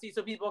rhinoplasty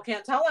so people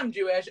can't tell I'm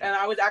Jewish, and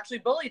I was actually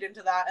bullied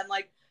into that. And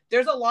like,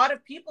 there's a lot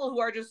of people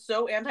who are just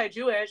so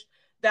anti-Jewish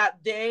that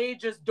they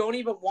just don't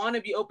even want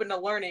to be open to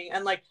learning.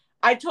 And like,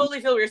 I totally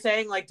feel what you're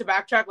saying. Like, to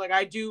backtrack, like,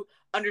 I do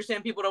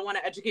understand people don't want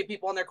to educate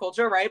people on their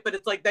culture, right? But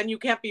it's like, then you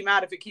can't be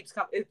mad if it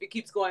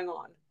keeps going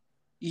on.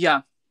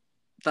 Yeah,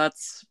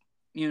 that's,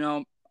 you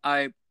know,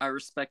 I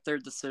respect their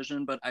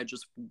decision, but I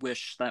just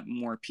wish that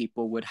more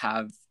people would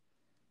have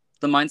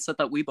the mindset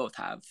that we both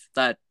have,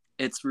 that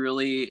it's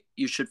really,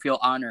 you should feel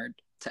honored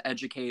to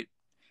educate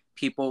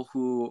people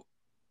who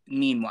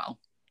mean well.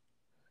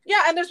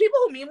 Yeah, and there's people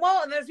who mean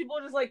well, and there's people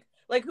just like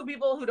who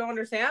people who don't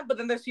understand, but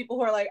then there's people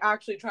who are like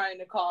actually trying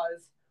to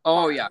cause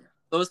Oh harm. yeah,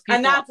 those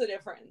And people. that's the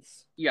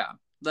difference. Yeah,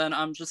 then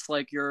I'm just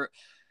like, there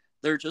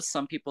are just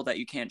some people that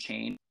you can't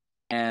change,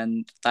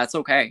 and that's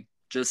okay.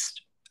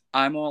 Just,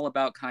 I'm all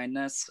about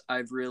kindness.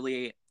 I've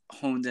really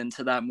honed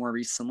into that more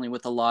recently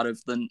with a lot of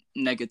the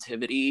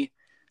negativity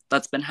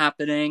that's been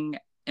happening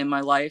in my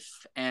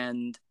life,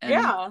 and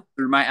Yeah.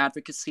 through my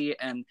advocacy.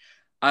 And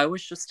I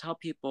always just tell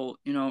people,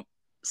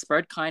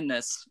 spread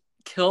kindness,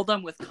 kill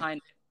them with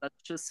kindness.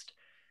 That's just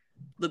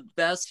the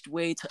best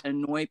way to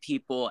annoy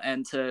people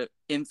and to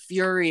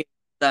infuriate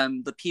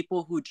them. The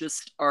people who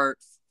just are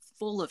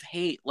full of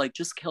hate, like,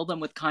 just kill them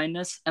with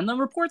kindness and then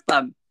report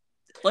them.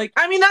 Like,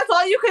 I mean, that's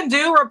all you can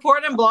do.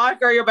 Report and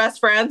block are your best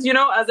friends, you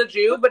know, as a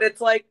Jew. But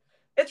it's like,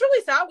 it's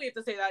really sad we have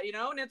to say that, you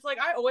know. And it's like,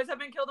 I always have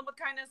been killed them with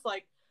kindness.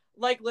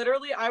 Like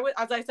literally, I was,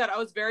 as I said, I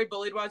was very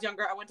bullied when I was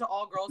younger. I went to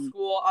all girls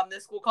school on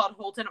this school called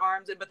Holton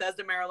Arms in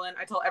Bethesda, Maryland.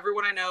 I tell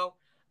everyone I know,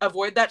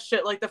 avoid that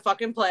shit like the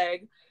fucking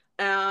plague,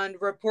 and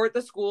report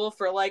the school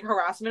for like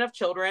harassment of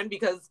children,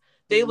 because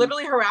they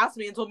literally harassed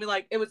me and told me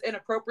like it was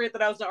inappropriate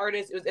that I was an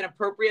artist. It was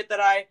inappropriate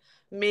that I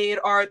made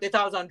art. They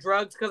thought I was on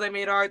drugs because I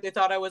made art. They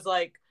thought I was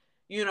like,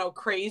 you know,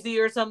 crazy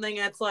or something.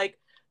 And it's like,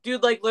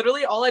 dude, like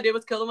literally all I did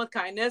was kill them with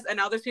kindness. And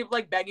now there's people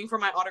like begging for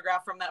my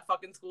autograph from that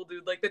fucking school,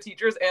 dude, like the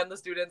teachers and the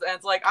students. And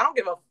it's like, I don't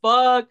give a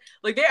fuck.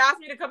 Like, they asked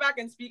me to come back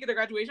and speak at their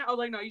graduation. I was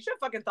like, no, you should have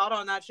fucking thought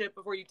on that shit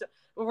before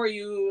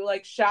you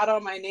like shout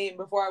out my name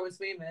before I was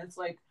famous.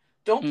 Like,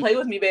 don't play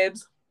with me,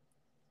 babes.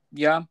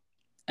 Yeah.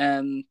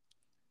 And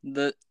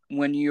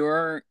when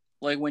you're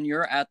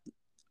at,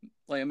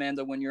 like,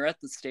 Amanda, when you're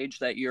at the stage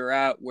that you're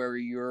at, where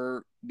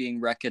you're being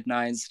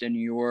recognized and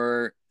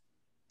you're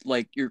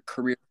like, your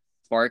career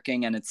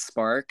sparking and it's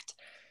sparked,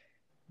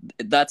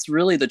 that's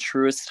really the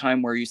truest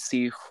time where you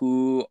see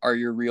who are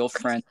your real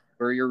friends,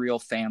 who are your real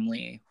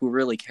family, who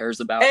really cares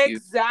about you.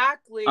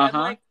 Exactly. And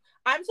Uh-huh. like,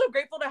 I'm so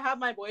grateful to have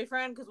my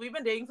boyfriend because we've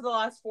been dating for the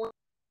last 4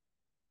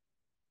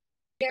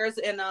 years.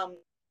 And I'm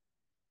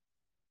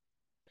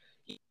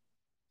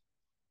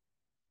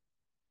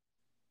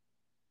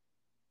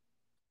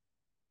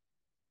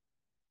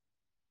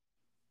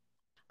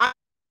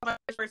my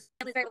first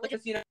because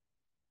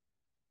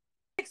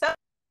accept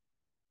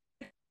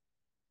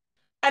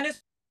and it's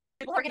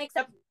people are gonna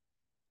accept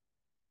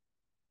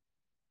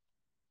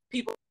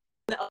people,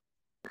 their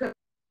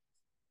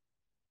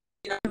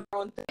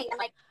own thing. And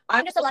like,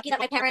 I'm just so lucky that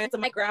my parents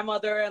and my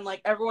grandmother and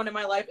like everyone in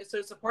my life is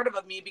so supportive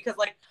of me because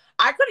like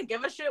I couldn't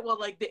give a shit what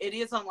like the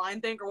idiots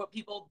online think or what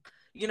people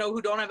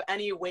who don't have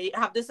any weight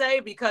have to say,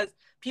 because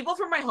people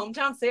from my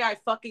hometown say I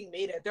fucking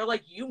made it. They're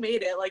like, you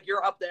made it, like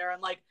you're up there.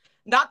 And like,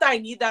 not that I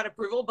need that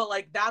approval, but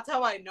like that's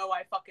how I know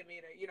I fucking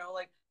made it,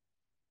 like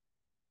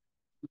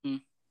Mm-hmm.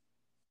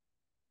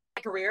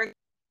 my career.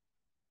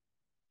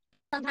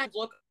 Sometimes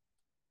look,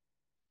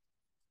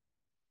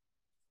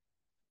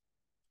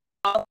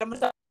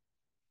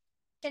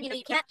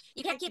 you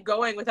can't keep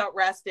going without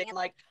resting.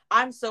 Like,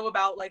 I'm so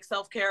about like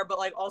self-care, but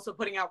like also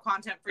putting out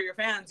content for your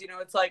fans.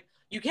 It's like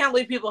you can't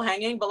leave people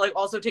hanging, but like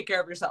also take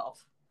care of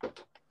yourself.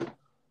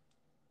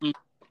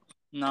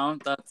 No,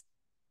 that's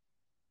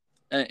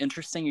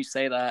interesting you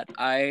say that.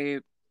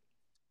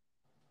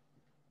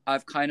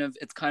 I've kind of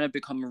it's kind of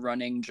become a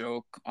running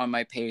joke on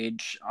my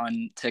page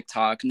on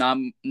TikTok.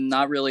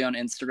 Not really on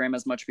Instagram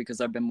as much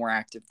because I've been more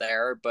active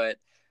there, but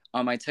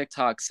on my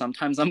TikTok,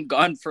 sometimes I'm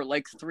gone for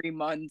like 3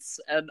 months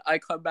and I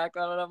come back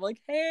on and I'm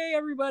like, hey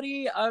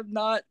everybody, I'm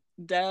not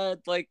dead.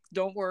 Like,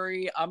 don't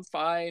worry, I'm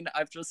fine.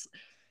 I've just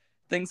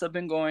things have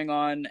been going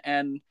on,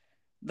 and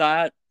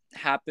that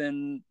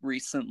happened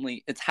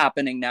recently. It's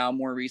happening now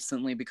more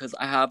recently because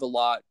I have a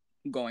lot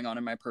going on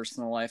in my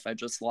personal life. I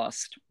just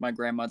lost my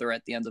grandmother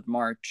at the end of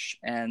March,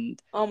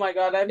 and Oh my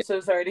god, I'm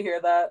so sorry to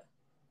hear that.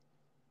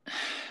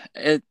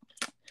 it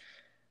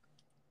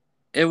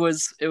it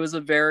was a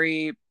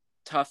very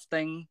tough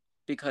thing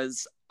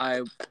because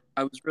I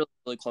was really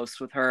really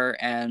close with her,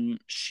 and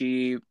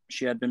she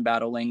had been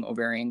battling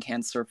ovarian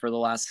cancer for the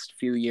last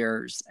few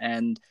years,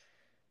 and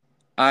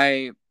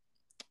I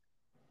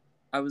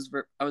I was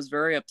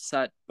very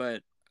upset,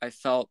 but I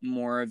felt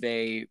more of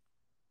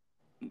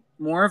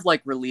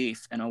like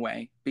relief in a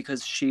way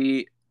because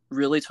she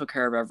really took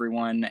care of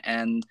everyone.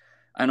 And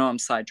I know I'm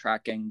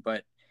sidetracking,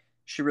 but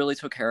she really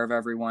took care of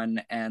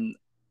everyone, and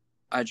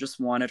I just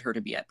wanted her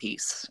to be at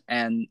peace.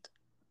 And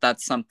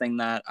that's something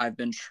that I've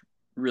been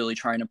really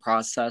trying to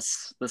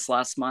process this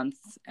last month,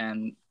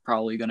 and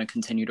probably going to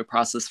continue to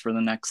process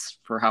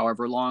for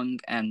however long.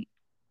 And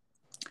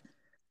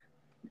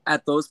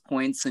at those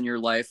points in your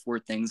life where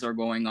things are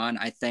going on,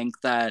 I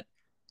think that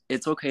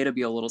it's okay to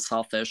be a little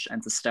selfish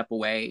and to step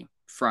away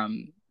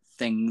from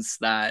things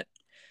that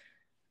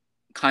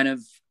kind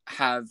of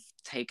have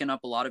taken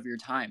up a lot of your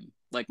time.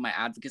 Like, my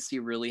advocacy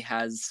really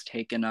has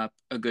taken up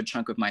a good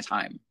chunk of my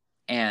time.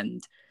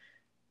 And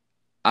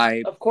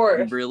I Of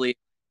course. really,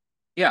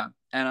 yeah.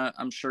 And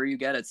I'm sure you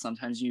get it.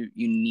 Sometimes you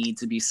need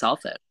to be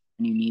selfish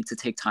and you need to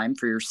take time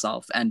for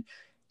yourself. And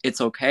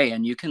it's okay.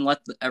 And you can let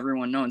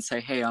everyone know and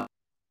say, hey, I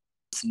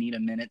just need a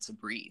minute to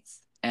breathe.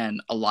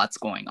 And a lot's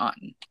going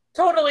on.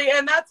 Totally.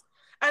 And that's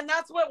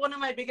what one of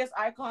my biggest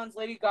icons,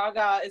 Lady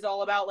Gaga, is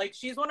all about. Like,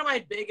 she's one of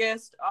my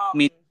biggest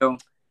Me too.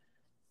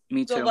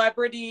 Me too.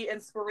 celebrity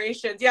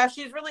inspirations. Yeah,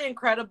 she's really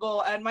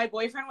incredible. And my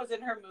boyfriend was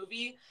in her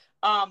movie.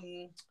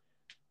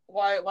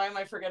 Why am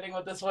I forgetting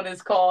what this one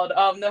is called?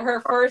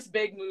 Her first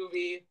big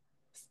movie,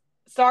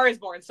 Star is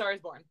Born. Star is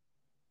Born.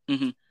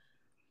 Mm-hmm.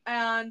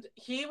 And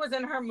he was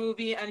in her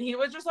movie, and he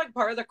was just like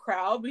part of the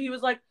crowd, but he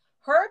was like,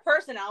 her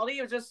personality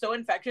was just so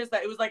infectious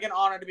that it was like an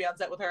honor to be on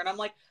set with her. And I'm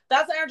like,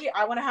 that's the energy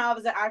I want to have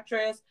as an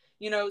actress,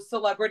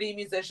 celebrity,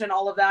 musician,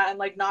 all of that, and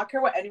like not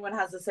care what anyone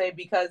has to say,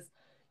 because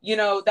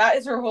that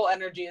is her whole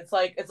energy. It's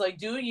like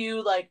do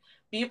you, like,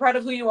 be proud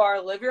of who you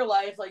are, live your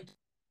life, like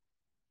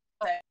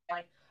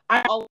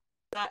I all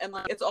that. And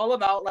like it's all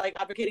about like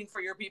advocating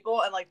for your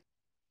people. And like,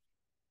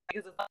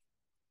 because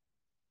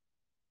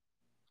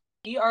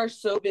we are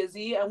so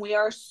busy and we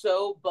are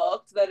so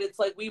booked that it's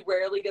like we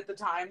rarely get the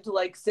time to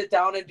like sit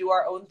down and do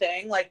our own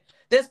thing. Like,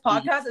 this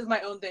Mm-hmm. podcast is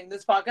my own thing.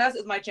 This podcast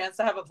is my chance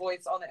to have a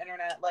voice on the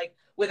internet, like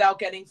without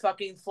getting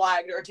fucking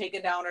flagged or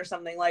taken down or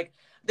something. Like,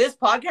 this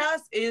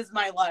podcast is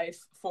my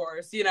life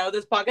force.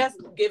 This podcast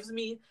gives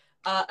me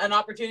an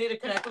opportunity to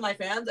connect with my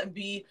fans and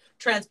be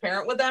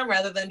transparent with them,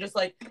 rather than just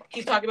like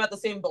keep talking about the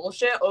same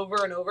bullshit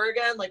over and over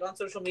again, like on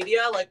social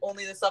media, like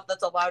only the stuff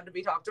that's allowed to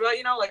be talked about.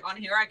 Like, on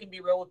here I can be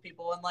real with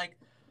people. And like,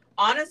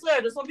 honestly,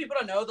 I just want people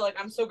to know that like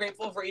I'm so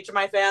grateful for each of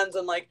my fans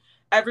and like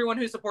everyone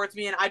who supports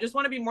me. And I just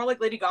want to be more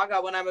like Lady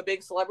Gaga when I'm a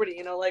big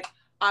celebrity. Like,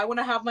 I want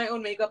to have my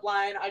own makeup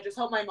line. I just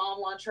helped my mom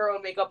launch her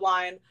own makeup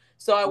line,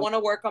 so I want to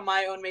work on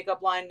my own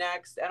makeup line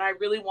next. And I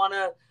really want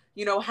to,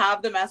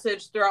 have the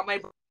message throughout my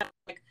brand,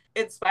 like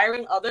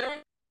inspiring others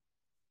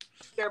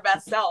their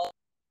best self.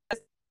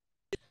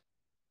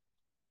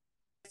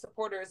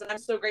 supporters, and I'm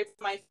so grateful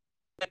for my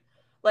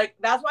like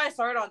that's why I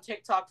started on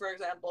TikTok, for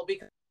example,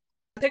 because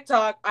on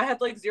TikTok I had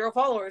like 0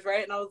 followers,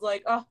 right? And I was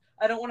like, oh,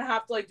 I don't want to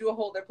have to like do a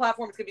whole other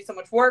platform. It's gonna be so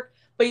much work.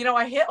 But you know,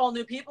 I hit all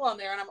new people on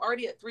there, and I'm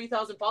already at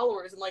 3,000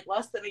 followers in like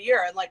less than a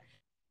year, and like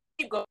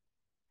keep going.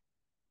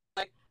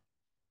 Like,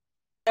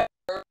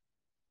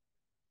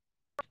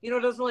 you know,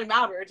 it doesn't really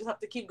matter. I just have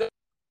to keep going,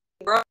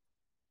 growing,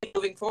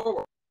 moving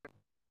forward.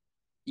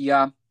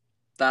 Yeah,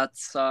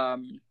 that's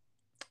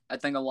I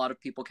think a lot of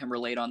people can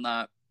relate on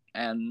that,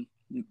 and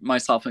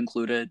myself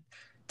included.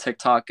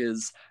 TikTok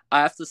is,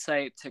 I have to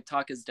say,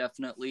 TikTok is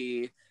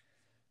definitely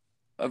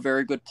a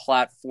very good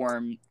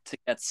platform to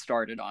get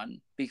started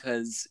on,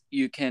 because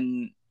you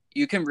can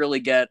really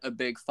get a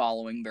big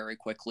following very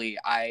quickly.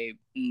 I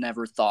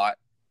never thought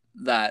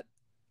that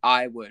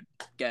I would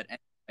get any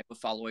type of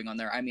following on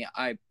there. I mean,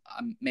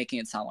 I'm making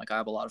it sound like I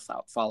have a lot of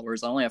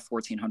followers. I only have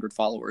 1,400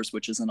 followers,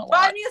 which isn't a But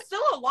I lot. mean, it's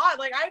still a lot.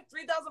 Like I have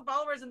 3,000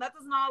 followers, and that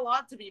is not a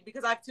lot to me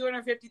because I have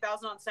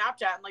 250,000 on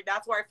Snapchat, and like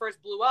that's where I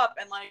first blew up.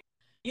 And like,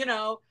 you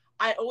know,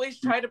 I always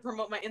try to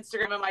promote my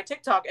Instagram and my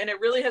TikTok, and it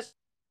really has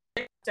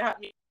to have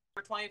me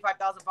for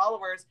 25,000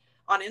 followers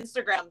on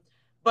Instagram.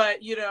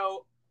 But you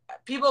know,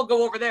 people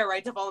go over there,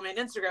 right, to follow me on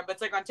Instagram. But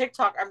it's like on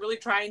TikTok, I'm really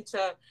trying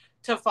to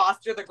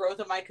foster the growth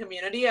of my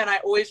community, and I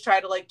always try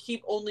to like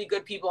keep only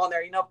good people on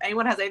there. You know, if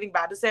anyone has anything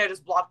bad to say, I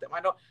just block them. I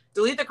don't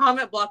delete the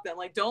comment, block them.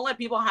 Like, don't let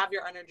people have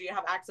your energy,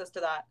 have access to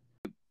that.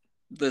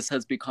 This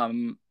has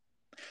become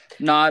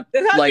not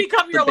This has like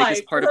become the your life.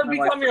 biggest part This of has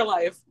my life. become your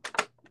life.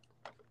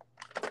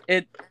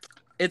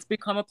 It's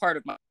become a part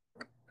of my.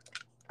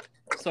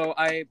 So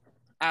I,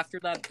 after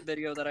that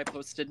video that I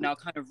posted, now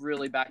kind of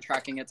really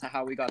backtracking it to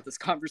how we got this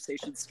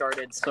conversation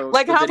started. So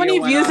Like, the how video many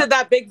went views up did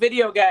that big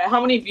video get?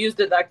 How many views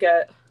did that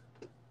get?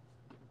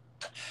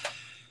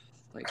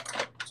 like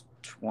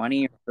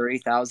 20 or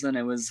 30,000.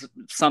 It was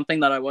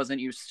something that I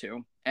wasn't used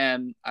to,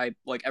 and I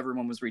like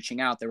everyone was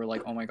reaching out. They were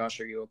like, "Oh my gosh,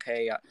 are you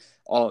okay?"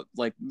 All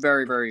like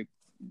very very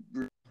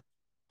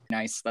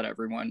nice that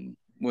everyone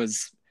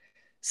was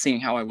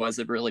seeing how I was.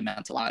 It really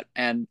meant a lot.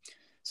 And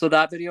so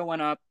that video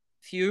went up.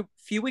 Few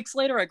weeks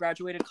later, I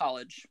graduated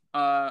college.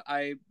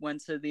 I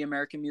went to the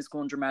American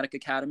Musical and Dramatic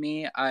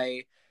Academy.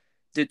 I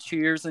did 2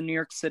 years in New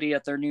York City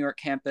at their New York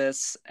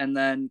campus, and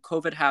then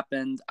COVID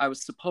happened. I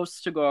was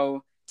supposed to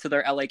go to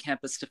their LA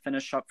campus to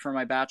finish up for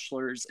my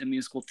bachelor's in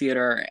musical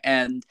theater,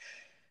 and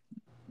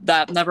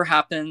that never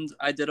happened.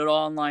 I did it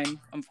all online,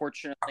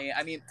 unfortunately.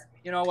 I mean,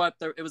 you know what?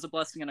 It was a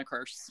blessing and a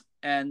curse.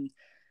 And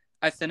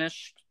I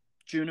finished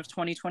June of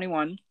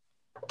 2021.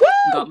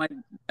 Got Woo! my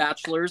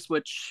bachelor's,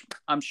 which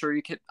I'm sure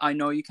you can. I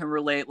know you can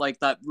relate, like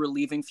that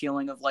relieving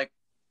feeling of like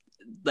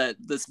that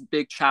this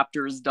big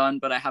chapter is done,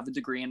 but I have a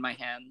degree in my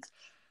hand.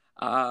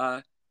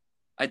 I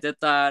did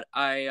that.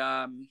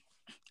 I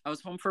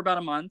was home for about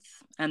a month,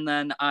 and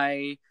then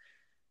I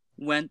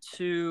went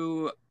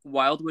to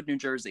Wildwood, New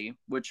Jersey,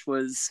 which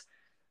was,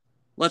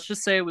 let's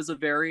just say, it was a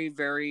very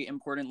very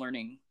important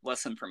learning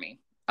lesson for me.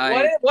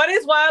 What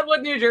is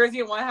Wildwood, New Jersey,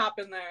 and what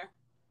happened there?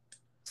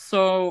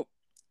 So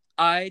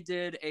I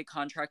did a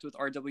contract with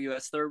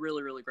RWS. They're a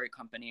really, really great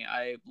company.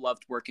 I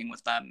loved working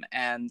with them,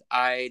 and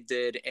I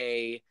did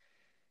a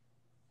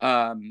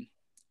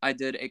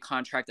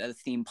contract at a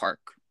theme park.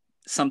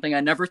 Something I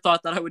never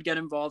thought that I would get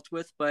involved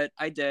with, but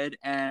I did,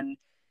 and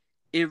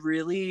it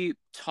really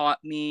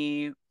taught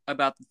me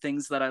about the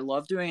things that I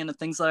love doing and the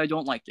things that I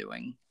don't like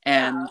doing.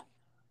 Yeah. And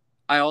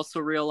I also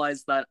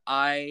realized that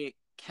I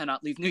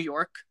cannot leave New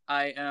York.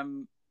 I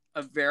am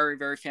a very,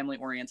 very family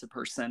oriented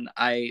person.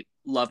 I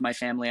love my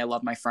family. I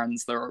love my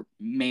friends. They're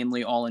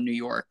mainly all in New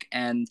York.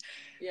 And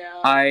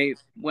Yeah.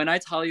 when I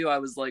tell you, I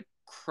was like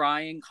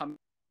crying.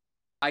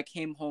 I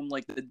came home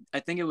like I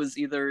think it was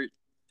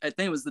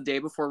the day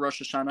before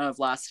Rosh Hashanah of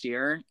last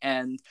year.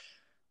 And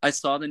I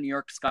saw the New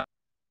York sky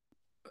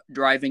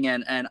driving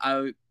in, and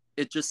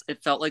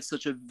it felt like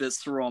such a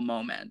visceral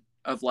moment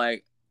of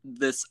like,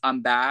 this,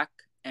 I'm back,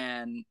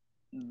 and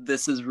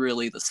this is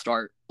really the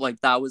start. Like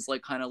that was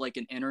like kind of like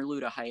an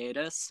interlude, a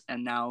hiatus,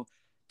 and now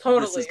this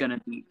Totally. is going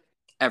to be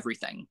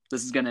everything.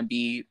 This is going to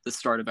be the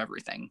start of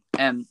everything.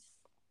 And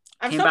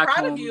I'm came so back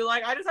proud of home. you.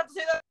 Like, I just have to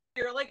say that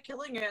you're like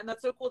killing it, and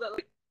that's so cool that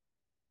like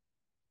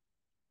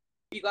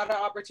you got an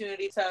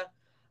opportunity to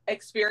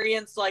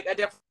experience like a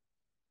different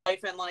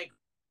life and like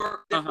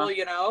work Uh-huh. people,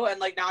 you know,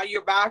 and like now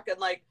you're back and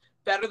like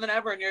better than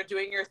ever, and you're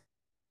doing your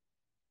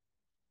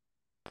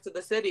to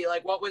the city.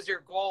 Like, what was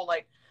your goal?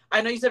 Like, I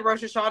know you said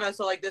Rosh Hashanah,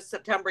 so like this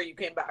September you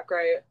came back,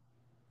 right?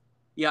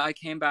 Yeah, I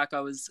came back.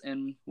 I was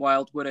in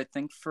Wildwood, I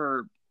think,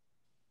 for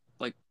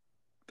like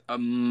a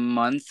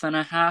month and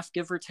a half,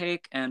 give or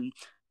take, and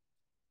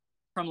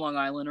from Long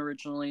Island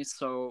originally,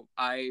 so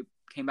I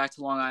came back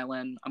to Long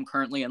Island. I'm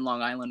currently in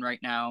Long Island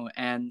right now,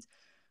 and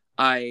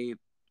I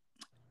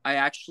I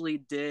actually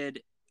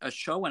did a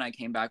show when I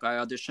came back.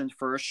 I auditioned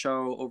for a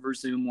show over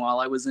Zoom while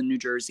I was in New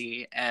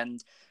Jersey,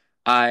 and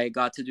I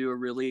got to do a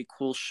really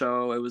cool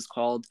show. It was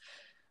called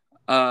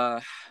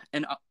an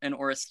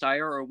Oresteia,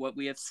 or What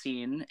We Have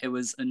Seen. It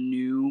was a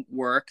new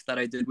work that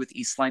I did with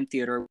Eastline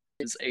Theater.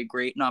 is a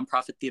great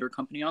nonprofit theater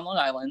company on Long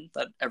Island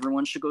that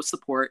everyone should go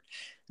support.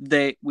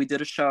 We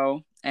did a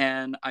show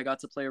and I got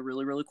to play a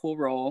really, really cool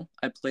role.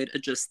 I played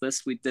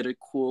Aegisthus. We did a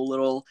cool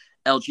little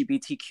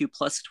LGBTQ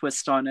plus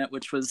twist on it,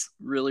 which was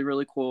really,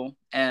 really cool.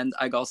 And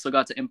I also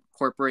got to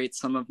incorporate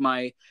some of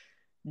my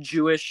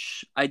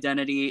Jewish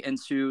identity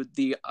into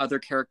the other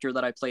character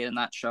that I played in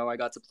that show. I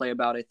got to play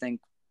about, I think,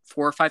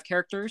 4 or 5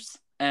 characters.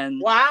 And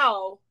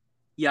wow.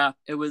 Yeah,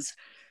 it was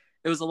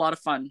a lot of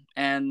fun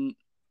and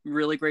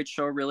really great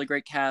show, really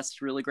great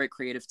cast, really great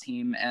creative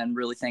team, and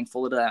really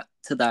thankful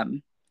to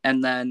them.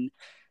 And then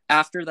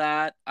after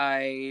that,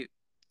 I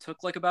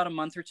took like about a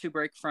month or 2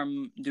 break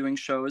from doing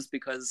shows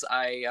because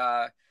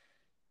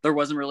there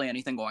wasn't really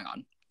anything going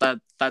on.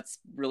 That's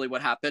really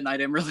what happened. I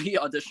didn't really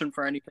audition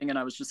for anything, and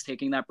I was just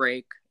taking that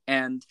break.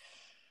 And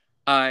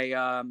I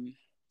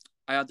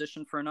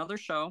auditioned for another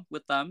show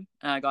with them,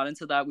 and I got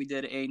into that. We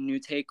did a new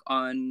take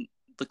on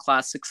the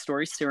classic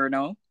story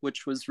Cyrano,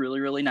 which was really,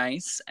 really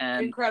nice.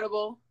 And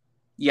incredible.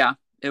 Yeah,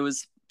 it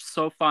was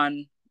so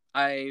fun.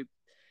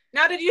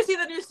 Now, did you see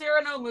the new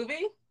Cyrano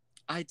movie?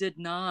 I did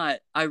not.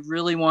 I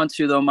really want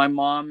to, though. My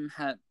mom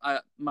my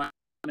mom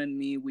and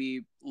me,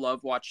 we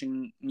love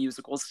watching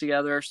musicals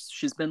together.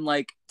 She's been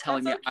like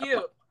telling That's so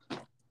cute.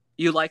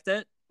 You liked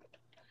it?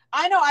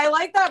 I know. I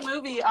like that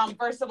movie.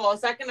 First of all,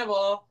 second of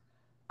all,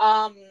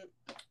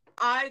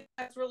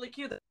 that's really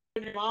cute that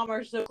you and your mom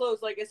are so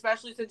close. Like,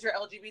 especially since you're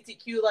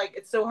LGBTQ, like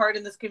it's so hard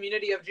in this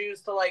community of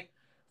Jews to like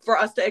for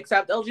us to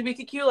accept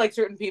LGBTQ, like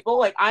certain people.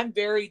 Like, I'm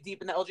very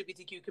deep in the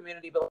LGBTQ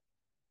community, but.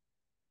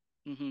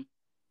 Mm-hmm.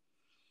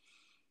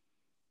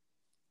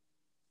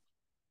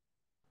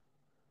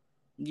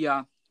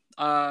 Yeah.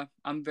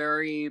 I'm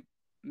very,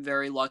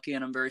 very lucky,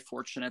 and I'm very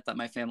fortunate that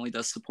my family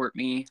does support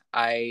me.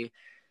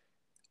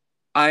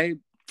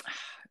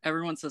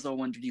 Everyone says, "Oh,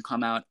 when did you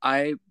come out?"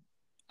 I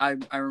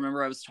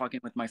remember I was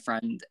talking with my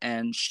friend,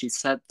 and she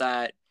said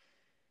that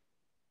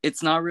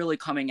it's not really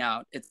coming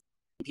out; it's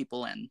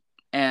people in,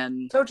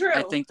 and so true.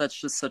 I think that's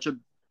just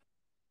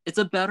it's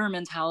a better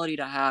mentality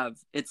to have.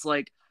 It's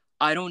like,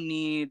 I don't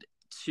need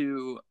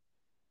to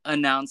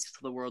announce to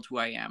the world who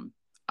I am.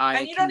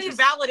 And you don't need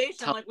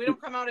validation. Like, we don't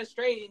come out as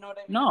straight, you know what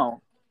I mean?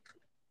 No,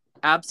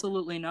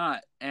 absolutely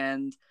not.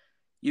 And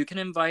you can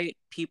invite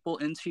people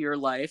into your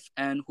life,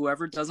 and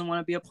whoever doesn't want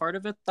to be a part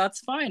of it,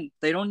 that's fine.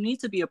 They don't need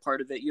to be a part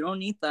of it. You don't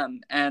need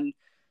them. And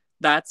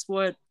that's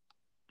what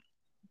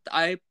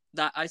I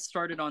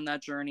started on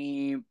that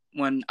journey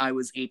when I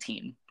was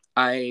 18.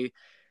 I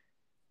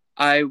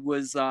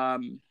was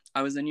in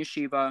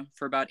yeshiva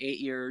for about 8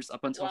 years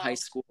up until high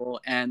school,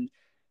 and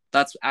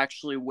that's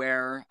actually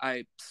where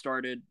I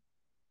started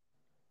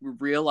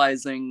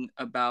realizing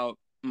about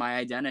my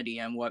identity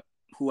and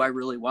who I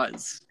really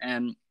was.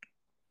 And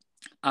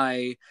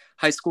high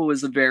school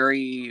was a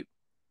very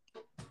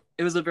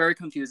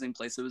confusing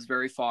place. It was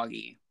very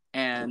foggy,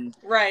 and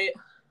right.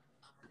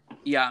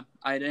 Yeah,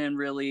 I didn't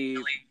really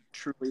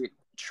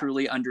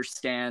truly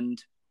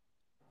understand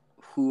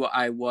who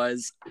I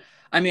was.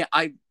 I mean,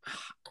 I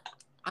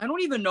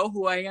don't even know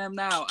who I am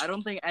now. I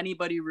don't think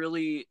anybody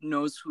really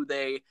knows who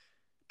they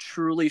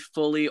truly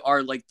fully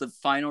are, like the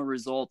final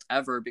result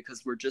ever,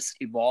 because we're just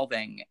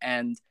evolving,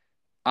 and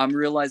I'm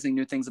realizing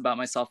new things about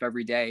myself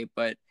every day.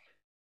 But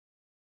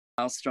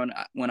milestone,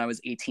 when I was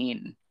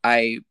 18,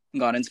 I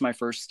got into my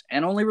first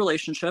and only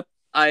relationship.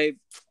 And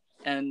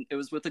it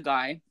was with a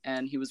guy,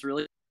 and he was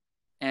really,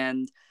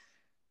 and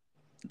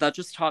that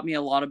just taught me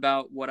a lot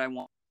about what I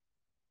want.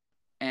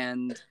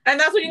 And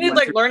that's what you need,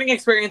 like learning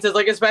experiences,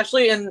 like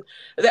especially in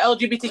the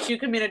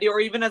LGBTQ community, or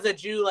even as a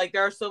Jew. Like,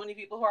 there are so many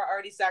people who are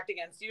already stacked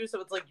against you, so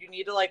it's like you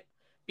need to like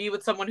be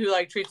with someone who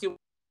like treats you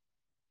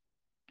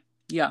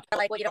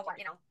like what you don't want,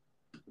 you know.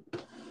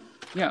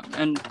 Yeah,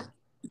 and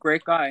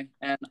great guy.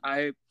 And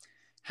I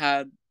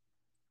had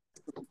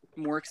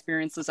more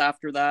experiences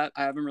after that.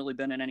 I haven't really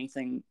been in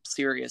anything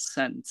serious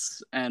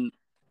since. And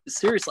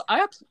seriously,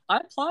 I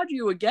applaud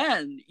you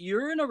again.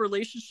 You're in a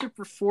relationship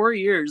for 4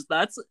 years.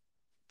 That's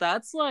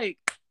like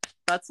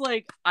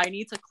I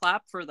need to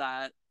clap for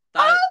that.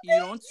 You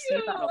don't see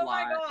that a lot. Oh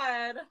my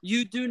God.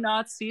 You do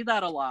not see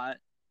that a lot.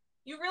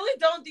 You really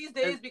don't these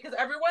days, because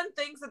everyone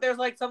thinks that there's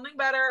like something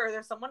better, or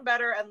there's someone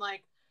better, and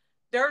like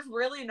there's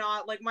really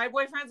not. Like, my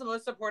boyfriend's the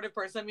most supportive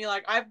person. I mean,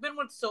 like, I've been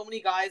with so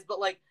many guys, but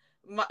like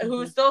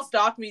who still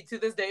stalk me to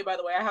this day, by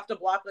the way. I have to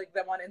block like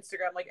them on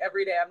Instagram like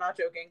every day. I'm not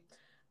joking.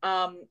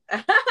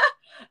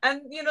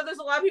 And you know, there's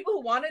a lot of people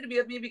who wanted to be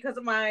with me because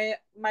of my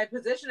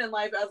position in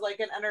life as like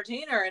an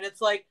entertainer, and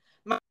it's like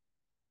my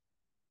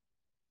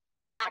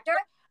actor,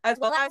 as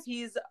well as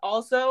he's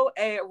also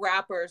a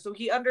rapper, so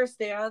he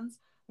understands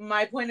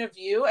my point of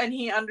view, and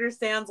he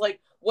understands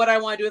like what I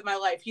want to do with my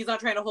life. He's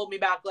not trying to hold me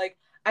back. Like,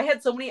 I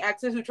had so many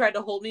exes who tried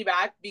to hold me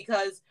back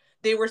because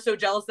they were so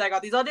jealous that I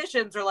got these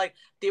auditions, or like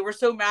they were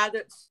so mad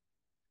that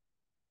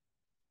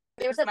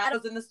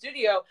was in the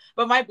studio,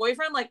 but my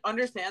boyfriend like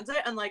understands it,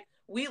 and like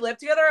we live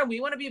together and we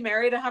want to be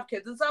married and have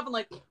kids and stuff, and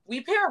like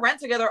we pay our rent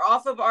together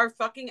off of our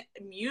fucking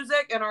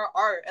music and our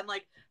art. And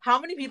like how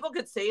many people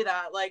could say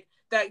that, like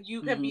that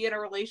you can be in a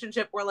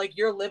relationship where like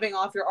you're living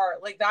off your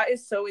art? Like that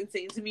is so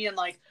insane to me. And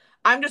like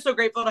I'm just so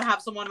grateful to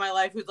have someone in my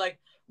life who's like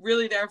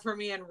really there for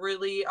me and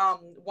really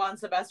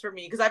wants the best for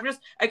me. Because I've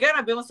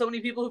been with so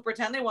many people who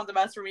pretend they want the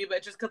best for me,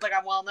 but just because like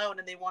I'm well known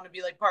and they want to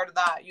be like part of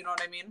that, you know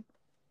what I mean?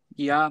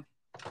 Yeah.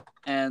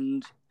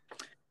 And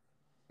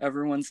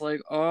everyone's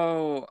like,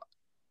 oh,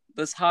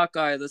 this hot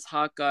guy,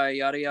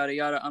 yada yada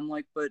yada. I'm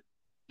like, but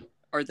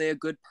are they a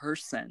good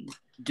person?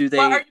 Do they?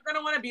 But are you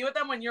gonna want to be with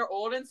them when you're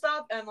old and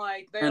stuff, and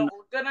like they don't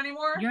look good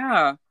anymore?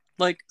 Yeah,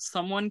 like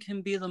someone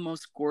can be the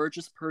most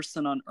gorgeous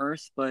person on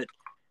earth, but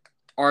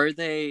are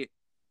they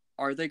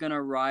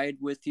gonna ride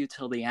with you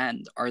till the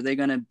end? Are they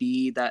gonna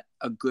be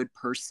a good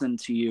person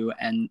to you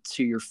and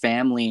to your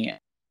family?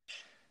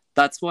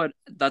 That's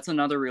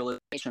another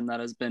realization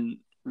that has been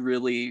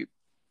really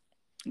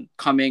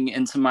coming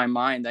into my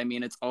mind. I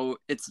mean, it's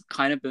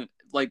kind of been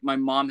like my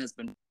mom has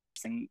been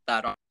saying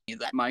that on me,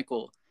 that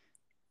Michael,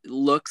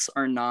 looks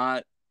are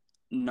not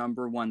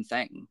number one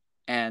thing,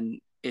 and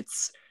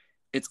it's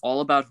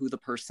all about who the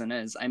person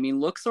is. I mean,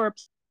 looks are,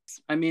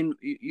 I mean,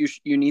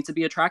 you need to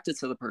be attracted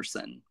to the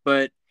person,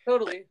 but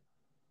totally,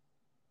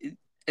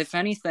 if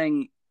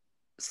anything,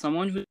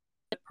 someone who's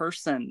a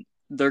person,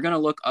 they're gonna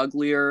look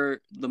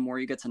uglier the more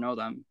you get to know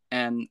them.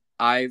 And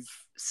I've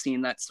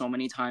seen that so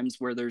many times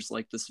where there's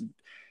like this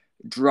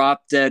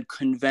drop dead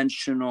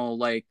conventional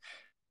like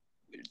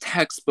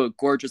textbook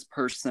gorgeous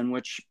person,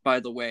 which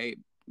by the way,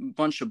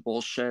 bunch of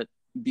bullshit.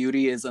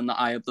 Beauty is in the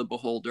eye of the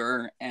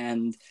beholder,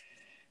 and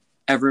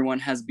everyone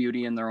has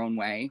beauty in their own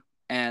way.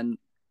 And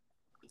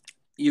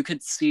you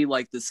could see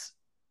like this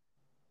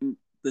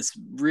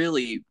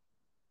really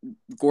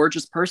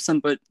gorgeous person,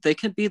 but they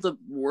could be the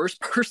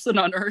worst person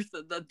on earth,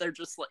 that they're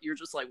just like, you're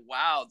just like,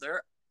 wow,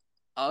 they're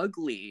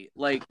ugly.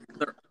 Like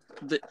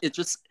it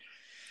just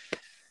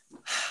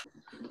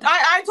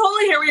I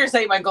totally hear what you're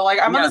saying, Michael. Like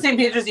I'm on the same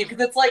page as you,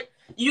 because it's like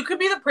you could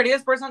be the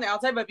prettiest person on the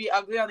outside but be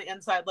ugly on the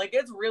inside. Like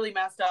it's really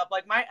messed up.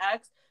 Like my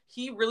ex,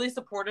 he really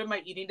supported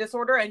my eating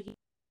disorder, and he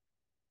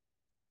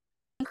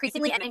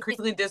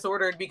increasingly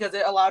disordered because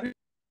it allowed him.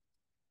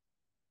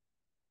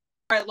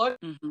 I look,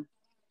 mm-hmm. which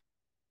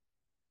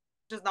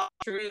is not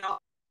true, you know.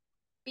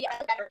 Be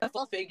a better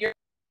full figure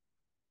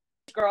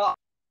girl.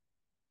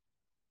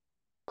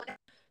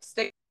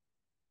 Stick.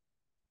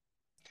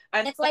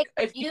 And it's like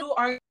if you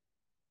aren't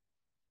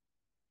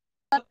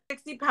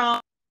 60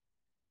 pounds,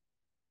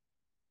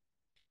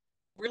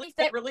 really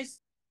fit, really,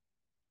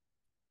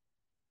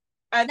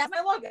 and that's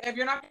my look. If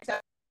you're not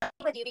accepting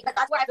with you, because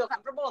that's where I feel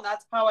comfortable, and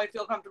that's how I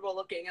feel comfortable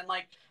looking. And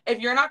like, if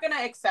you're not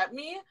gonna accept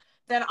me,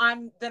 then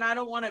I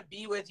don't want to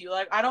be with you.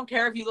 Like, I don't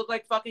care if you look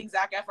like fucking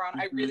Zac Efron.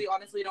 I really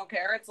honestly don't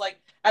care. It's like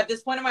at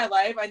this point in my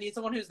life, I need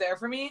someone who's there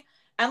for me.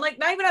 And like,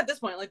 not even at this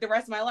point, like the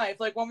rest of my life.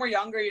 Like when we're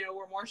younger, you know,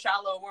 we're more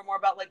shallow, and we're more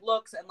about like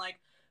looks and like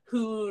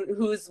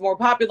who's more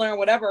popular and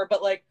whatever.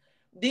 But like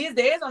these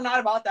days, I'm not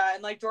about that.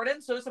 And like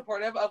Jordan's so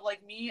supportive of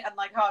like me, and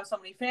like how I have so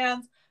many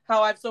fans,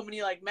 how I have so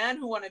many like men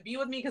who want to be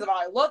with me because of how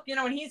I look, you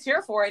know, and he's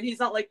here for it. And he's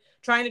not like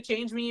trying to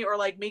change me or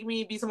like make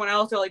me be someone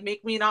else or like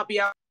make me not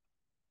be out.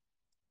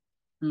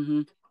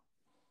 Mm-hmm.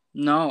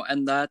 No,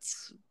 and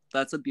that's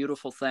a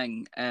beautiful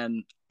thing,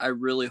 and I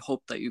really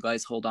hope that you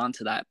guys hold on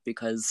to that,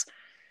 because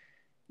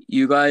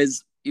you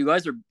guys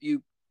are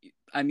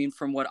I mean,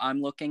 from what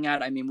I'm looking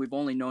at, I mean, we've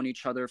only known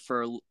each other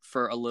for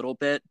a little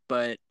bit,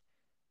 but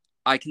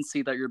I can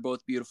see that you're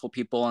both beautiful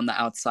people on the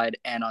outside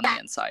and on the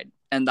inside,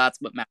 and that's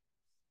what matters.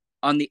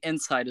 On the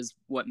inside is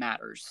what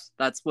matters.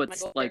 That's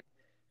what's like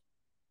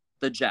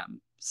the gem,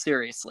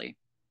 seriously.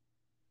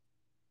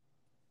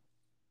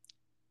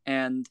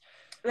 And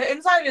the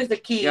inside is the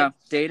key. Yeah,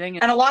 dating.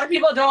 And a lot of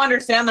people don't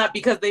understand that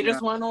because they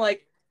just want to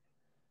like,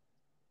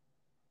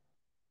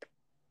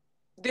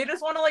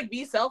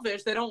 be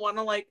selfish. They don't want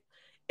to like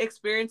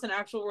experience an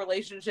actual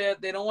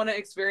relationship. They don't want to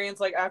experience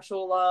like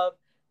actual love.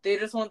 They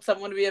just want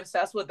someone to be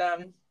obsessed with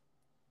them.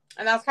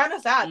 And that's kind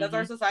of sad. That's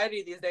our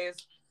society these days.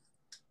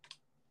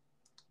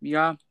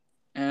 Yeah.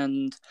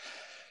 And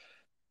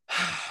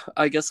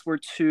I guess we're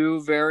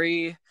two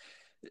very,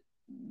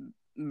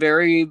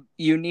 very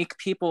unique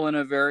people in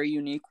a very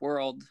unique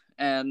world.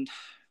 And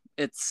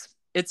it's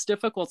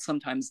difficult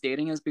sometimes.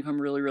 Dating has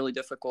become really, really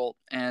difficult.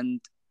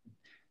 And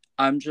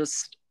I'm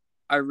just,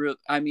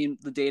 I mean,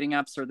 the dating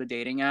apps are the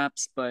dating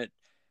apps, but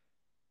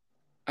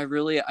I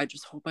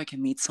just hope I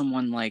can meet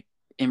someone like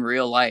in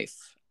real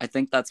life. I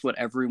think that's what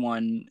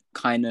everyone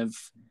kind of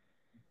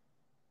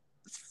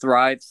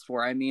thrives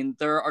for. I mean,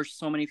 there are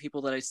so many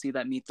people that I see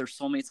that meet their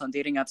soulmates on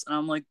dating apps, and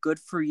I'm like, good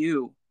for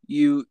you.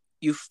 You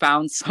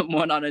found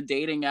someone on a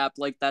dating app.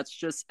 Like that's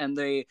just, and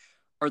they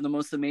are the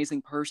most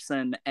amazing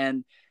person.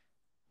 And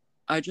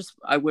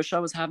I wish I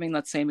was having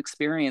that same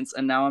experience,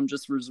 and now I'm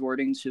just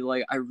resorting to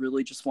like, I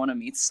really just want to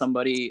meet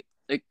somebody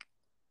like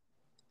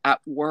at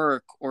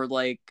work or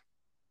like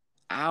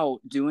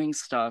out doing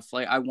stuff.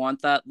 Like I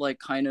want that like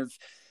kind of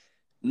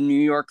New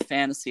York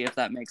fantasy, if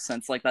that makes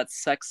sense, like that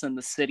Sex and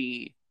the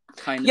City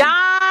kind of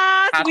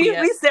Yes, happy.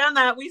 we stand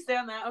that. We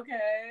stand that. Okay.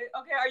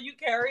 Okay. Are you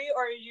Carrie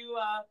or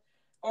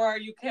are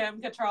you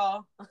Kim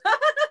Cattrall?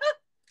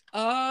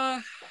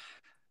 Uh,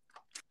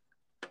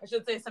 I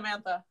should say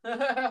Samantha.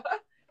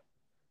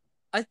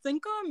 I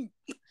think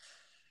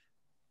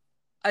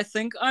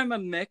I'm a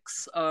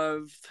mix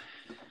of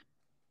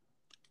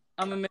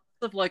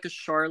like a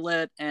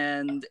Charlotte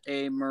and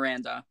a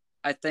Miranda.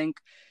 I think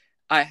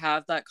I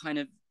have that kind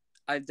of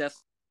I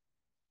definitely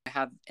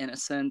have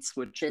innocence,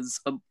 which is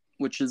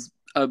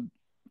a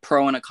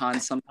pro and a con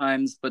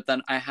sometimes, but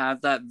then I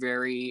have that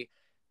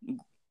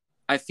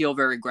I feel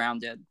very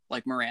grounded,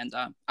 like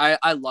Miranda.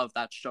 I love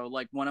that show.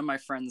 Like one of my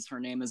friends, her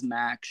name is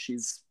Mac.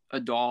 She's a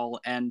doll,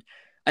 and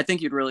I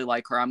think you'd really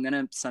like her. I'm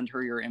gonna send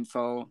her your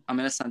info. I'm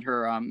gonna send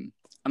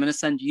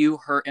you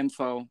her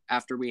info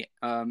after we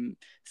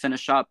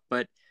finish up.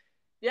 But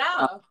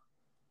Yeah.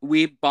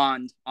 we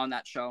bond on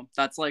that show.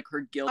 That's like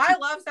her guilty. I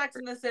love Sex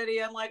in the City,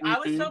 and like I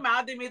was so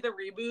mad they made the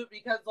reboot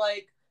because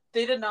like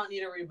they did not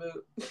need a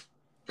reboot.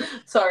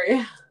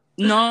 Sorry.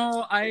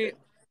 No, I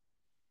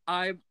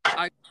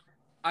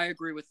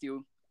agree with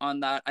you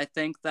on that. I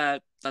think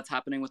that that's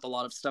happening with a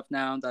lot of stuff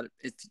now, that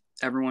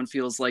everyone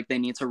feels like they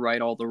need to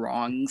right all the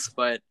wrongs,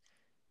 but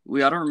we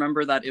got to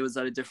remember that it was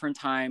at a different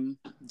time.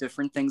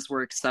 Different things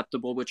were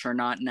acceptable, which are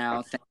not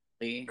now,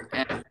 thankfully.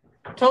 And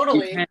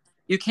Totally.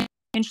 you can't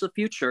change the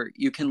future.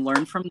 You can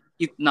learn from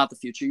not the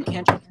future. You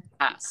can't change the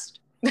past.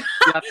 We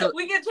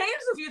can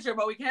change the future,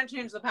 but we can't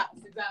change the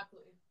past. Exactly.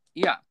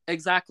 Yeah,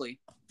 exactly.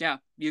 Yeah,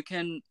 you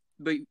can,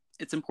 but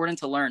it's important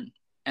to learn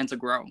and to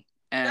grow.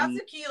 And that's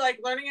the key, like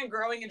learning and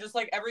growing and just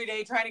like every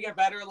day trying to get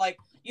better. Like,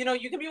 you know,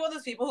 you can be one of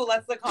those people who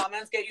lets the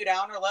comments get you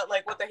down or let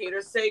like what the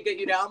haters say get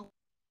you down.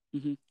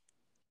 Mm-hmm.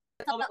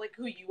 Tell about like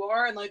who you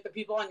are and like the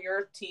people on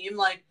your team.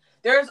 Like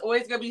there's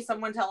always gonna be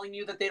someone telling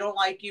you that they don't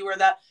like you or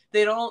that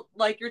they don't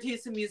like your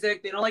taste in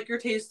music, they don't like your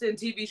taste in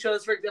TV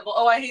shows, for example.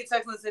 Oh, I hate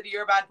Sex and the City,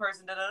 you're a bad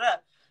person, da da da.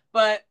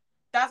 But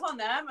that's on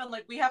them, and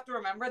like we have to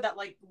remember that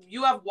like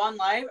you have one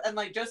life, and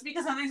like just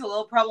because something's a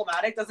little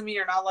problematic doesn't mean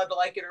you're not allowed to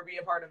like it or be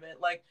a part of it.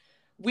 Like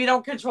we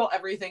don't control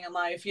everything in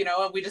life, you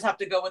know, and we just have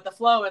to go with the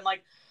flow. And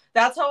like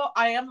that's how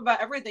I am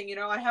about everything, you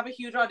know. I have a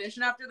huge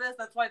audition after this.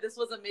 That's why this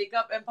was a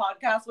makeup and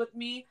podcast with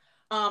me.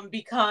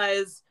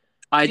 Because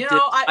it's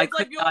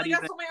like you only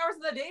got so many hours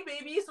in the day,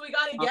 baby, so we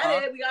gotta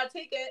get it. We gotta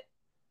take it.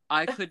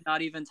 I could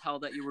not even tell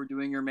that you were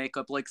doing your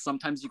makeup. Like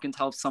sometimes you can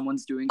tell if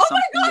someone's doing oh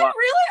something. Oh my god,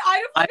 really? I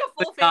have like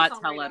a full face on. I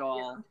could not tell at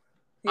all.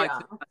 Yeah. I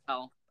could not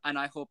tell. And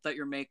I hope that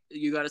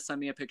you got to send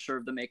me a picture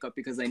of the makeup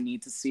because I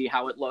need to see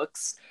how it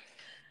looks.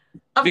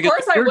 Of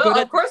course I will.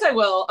 Of course I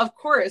will. Of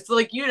course.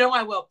 Like, you know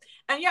I will.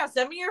 And yeah,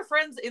 send me your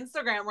friend's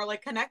Instagram or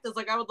like connect us.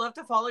 Like I would love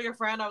to follow your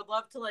friend. I would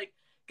love to like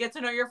get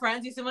to know your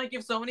friends. You seem like you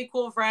have so many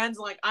cool friends.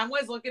 Like I'm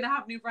always looking to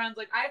have new friends.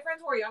 Like I have friends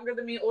who are younger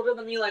than me, older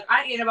than me. Like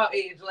I ain't about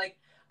age. Like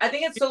I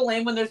think it's so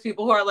lame when there's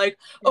people who are like,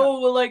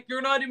 oh, well, like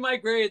you're not in my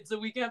grade, so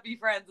we can't be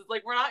friends. It's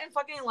like we're not in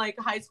fucking like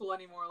high school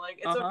anymore. Like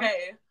it's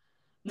okay.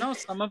 No,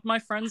 some of my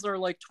friends are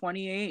like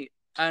 28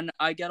 and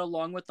I get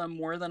along with them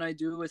more than I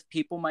do with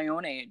people my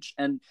own age.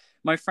 And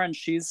my friend,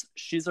 she's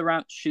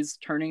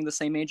turning the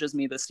same age as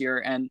me this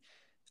year, and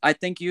I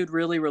think you'd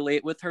really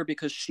relate with her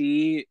because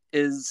she's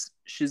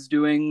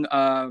doing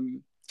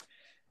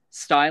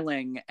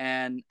styling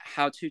and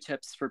how-to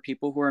tips for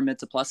people who are mid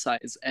to plus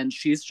size, and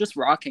she's just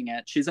rocking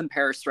it. She's in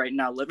Paris right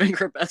now living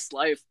her best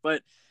life.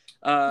 But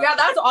yeah,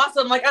 that's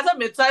awesome. Like as a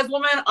mid-size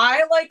woman,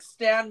 I like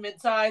stand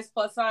mid-size,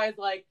 plus size,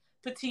 like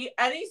petite,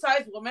 any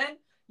size woman.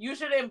 You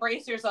should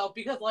embrace yourself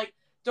because like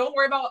don't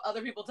worry about what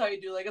other people tell you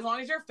to do. Like as long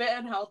as you're fit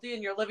and healthy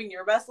and you're living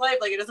your best life,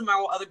 like it doesn't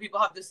matter what other people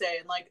have to say.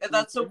 And like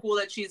that's so cool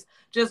that she's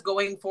just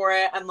going for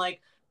it and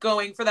like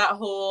going for that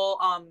whole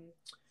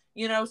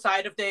you know,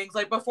 side of things.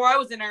 Like before I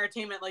was in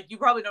entertainment, like you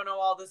probably don't know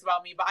all this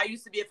about me, but I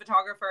used to be a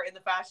photographer in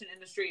the fashion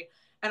industry,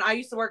 and I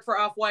used to work for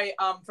Off-White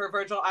for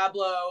Virgil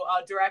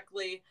Abloh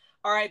directly,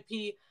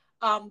 RIP.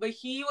 But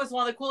he was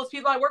one of the coolest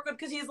people I work with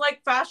because he's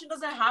like, fashion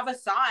doesn't have a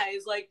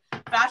size, like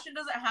fashion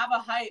doesn't have a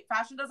height,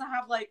 fashion doesn't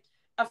have like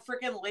a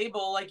freaking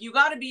label. Like you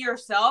got to be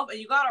yourself and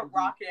you got to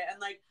rock it. And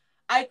like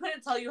I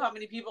couldn't tell you how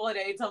many people a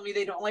day tell me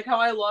they don't like how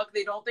I look,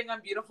 they don't think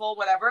I'm beautiful,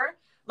 whatever.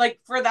 Like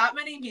for that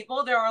many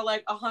people, there are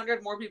like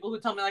 100 more people who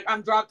tell me like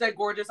I'm drop dead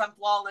gorgeous, I'm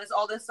flawless,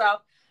 all this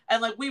stuff.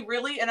 And like we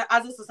really, and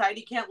as a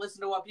society, can't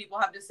listen to what people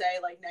have to say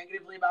like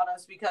negatively about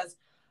us because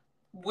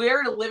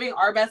we're living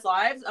our best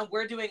lives and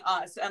we're doing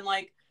us. And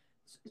like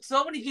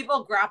so many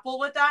people grapple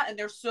with that and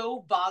they're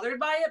so bothered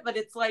by it, but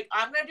it's like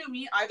I'm gonna do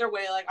me either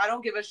way. Like I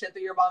don't give a shit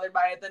that you're bothered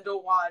by it, then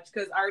don't watch,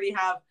 because I already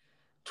have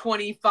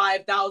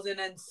 25,000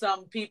 and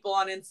some people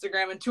on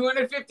Instagram and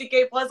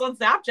 250K plus on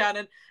Snapchat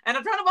and a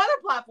ton of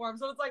other platforms.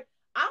 So it's like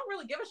I don't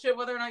really give a shit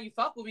whether or not you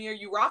fuck with me or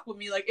you rock with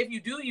me. Like if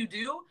you do, you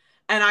do,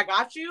 and I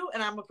got you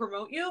and I'm gonna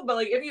promote you. But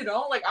like if you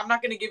don't, like I'm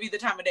not gonna give you the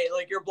time of day.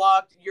 Like you're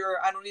blocked,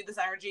 I don't need this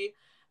energy.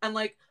 And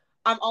like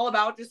I'm all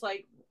about just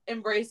like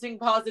embracing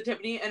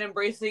positivity and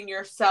embracing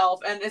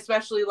yourself. And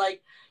especially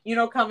like, you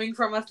know, coming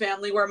from a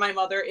family where my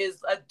mother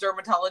is a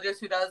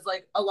dermatologist who does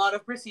like a lot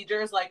of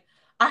procedures, like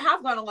I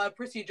have gotten a lot of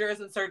procedures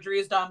and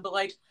surgeries done, but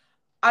like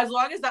as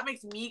long as that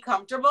makes me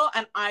comfortable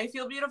and I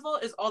feel beautiful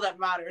is all that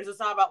matters. It's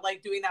not about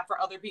like doing that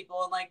for other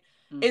people. And like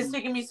it's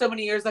taken me so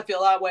many years to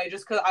feel that way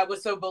just because I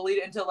was so bullied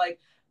into like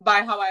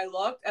by how I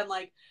looked. And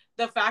like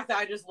the fact that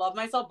I just love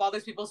myself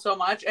bothers people so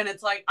much. And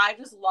it's like I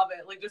just love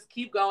it. Like just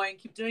keep going,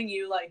 keep doing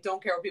you, like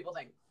don't care what people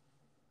think.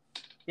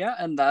 Yeah,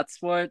 and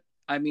that's what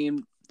I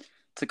mean,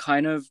 to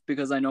kind of,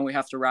 because I know we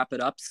have to wrap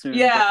it up soon,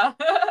 Yeah.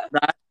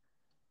 but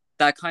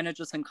that kind of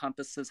just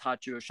encompasses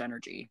hot Jewish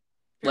energy.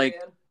 Like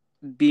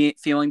Period.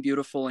 feeling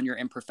beautiful in your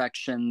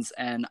imperfections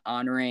and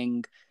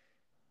honoring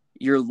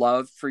your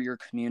love for your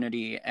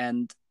community.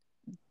 And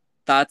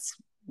that's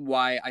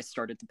why I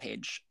started the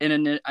page.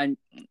 And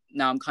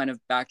now I'm kind of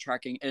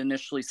backtracking. It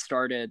initially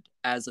started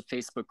as a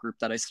Facebook group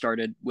that I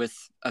started with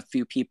a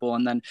few people,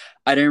 and then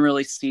I didn't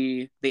really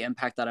see the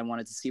impact that I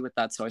wanted to see with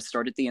that. So I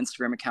started the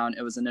Instagram account.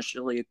 It was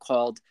initially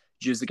called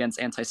Jews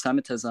Against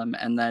Anti-Semitism,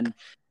 and then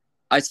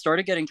I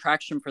started getting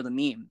traction for the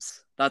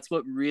memes. That's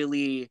what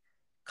really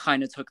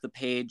kind of took the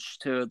page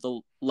to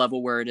the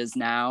level where it is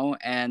now.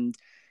 And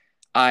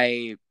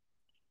I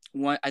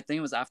think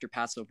it was after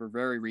Passover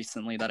very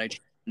recently that I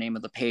changed the name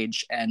of the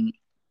page, and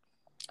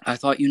I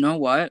thought, you know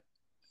what?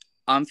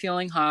 I'm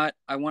feeling hot.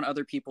 I want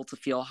other people to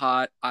feel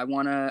hot. I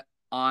want to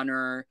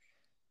honor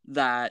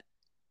that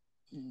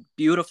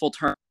beautiful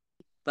term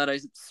that I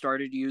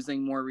started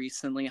using more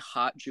recently,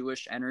 hot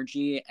Jewish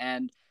energy.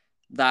 And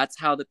that's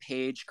how the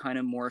page kind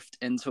of morphed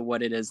into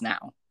what it is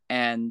now.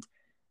 And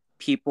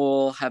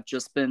people have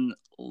just been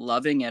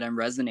loving it and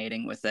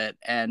resonating with it.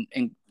 And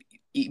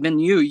even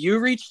you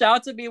reached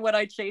out to me when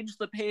I changed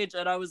the page,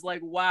 and I was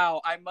like, wow,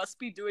 I must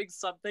be doing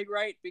something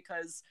right,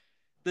 because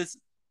this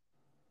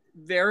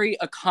very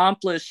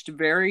accomplished,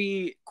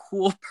 very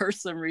cool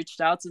person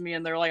reached out to me,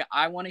 and they're like,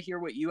 I want to hear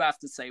what you have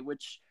to say,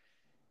 which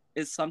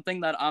is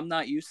something that I'm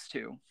not used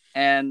to.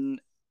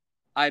 And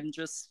I'm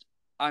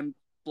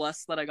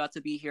blessed that I got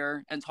to be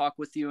here and talk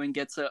with you and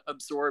get to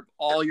absorb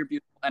all your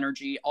beautiful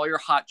energy, all your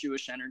hot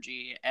Jewish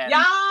energy,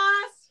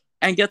 Yes.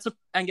 and get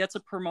to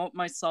promote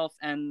myself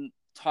and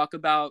talk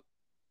about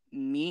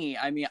me.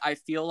 I mean, I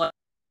feel like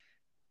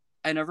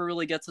I never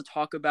really get to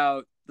talk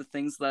about the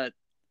things that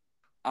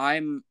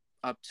I'm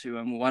up to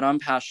and what I'm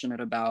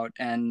passionate about.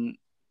 And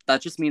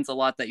that just means a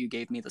lot that you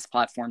gave me this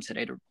platform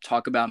today to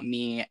talk about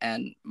me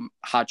and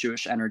hot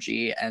Jewish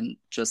energy and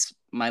just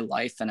my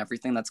life and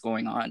everything that's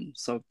going on.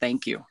 So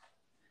thank you.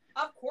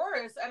 Of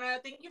course. And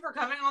thank you for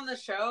coming on the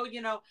show.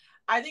 You know,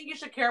 I think you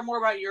should care more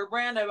about your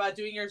brand, about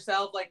doing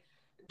yourself, like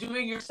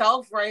doing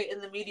yourself right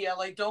in the media.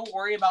 Like, don't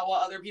worry about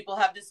what other people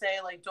have to say.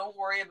 Like, don't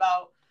worry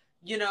about,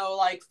 you know,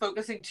 like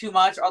focusing too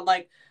much on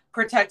like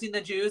protecting the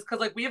Jews.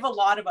 Cause like we have a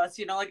lot of us,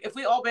 you know, like if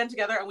we all band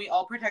together and we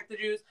all protect the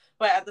Jews,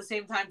 but at the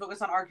same time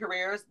focus on our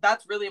careers,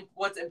 that's really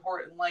what's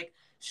important. Like,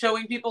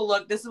 showing people,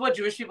 look, this is what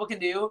Jewish people can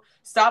do.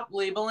 Stop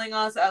labeling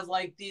us as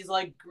like these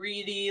like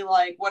greedy,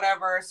 like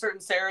whatever,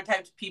 certain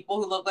stereotyped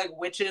people who look like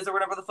witches or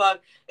whatever the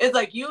fuck. It's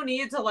like you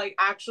need to like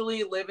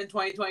actually live in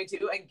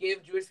 2022 and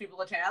give Jewish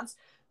people a chance,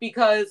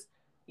 because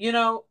you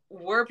know,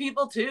 we're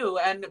people too,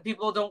 and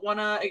people don't want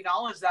to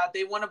acknowledge that.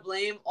 They want to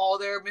blame all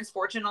their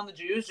misfortune on the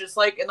Jews, just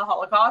like in the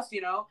Holocaust,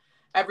 you know.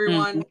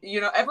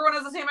 Mm-hmm. Everyone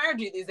has the same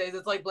energy these days.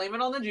 It's like blame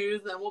it on the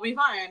Jews and we'll be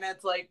fine.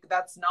 It's like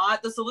that's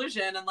not the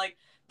solution. And like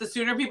the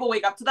sooner people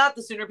wake up to that,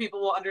 the sooner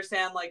people will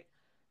understand like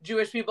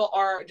Jewish people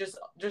are just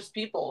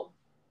people.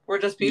 We're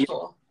just Yeah,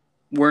 people.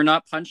 we're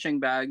not punching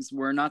bags.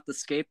 We're not the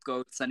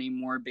scapegoats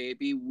anymore,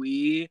 baby.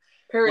 We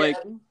Period. like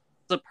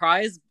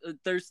surprise.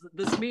 There's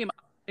this meme.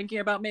 I'm thinking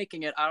about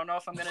making it. I don't know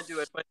if I'm gonna do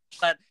it, but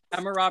that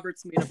Emma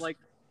Roberts meme of like,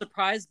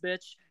 surprise,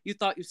 bitch. You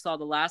thought you saw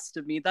the last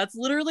of me. That's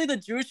literally the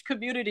Jewish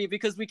community,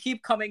 because we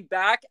keep coming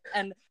back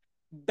and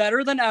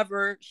better than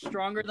ever,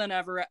 stronger than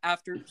ever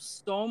after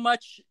so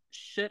much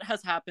shit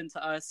has happened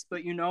to us.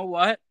 But you know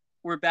what?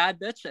 We're bad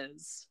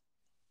bitches.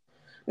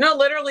 No,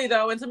 literally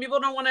though, and some people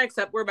don't want to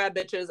accept we're bad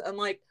bitches. And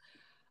like,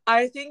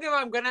 I think if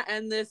I'm gonna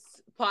end this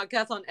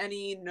podcast on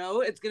any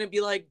note, it's gonna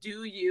be like,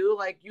 do you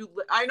like you?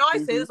 I know I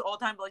say Mm-hmm. this all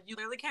the time, but like, you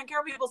literally can't care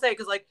what people say,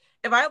 because like,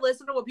 if I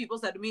listen to what people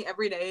said to me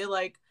every day,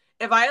 like,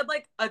 if I had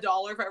like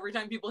 $1 for every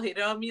time people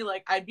hated on me,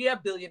 like, I'd be a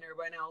billionaire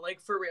by now,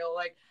 like for real,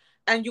 like.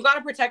 And you got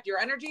to protect your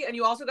energy, and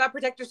you also got to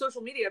protect your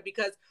social media,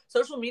 because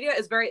social media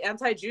is very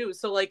anti-Jew.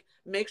 So like,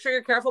 make sure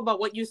you're careful about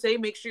what you say.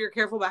 Make sure you're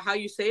careful about how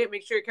you say it.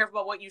 Make sure you're careful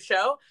about what you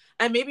show.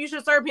 And maybe you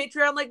should start a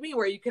Patreon like me,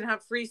 where you can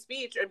have free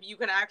speech and you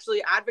can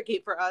actually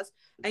advocate for us.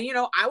 And you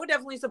know, I would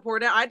definitely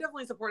support it. I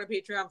definitely support a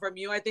Patreon from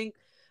you. I think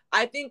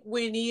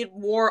we need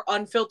more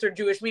unfiltered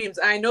Jewish memes.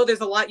 And I know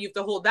there's a lot you have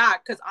to hold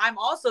back, because I'm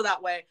also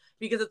that way,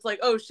 because it's like,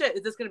 oh shit,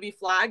 is this going to be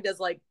flagged as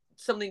like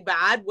something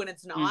bad when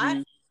it's not?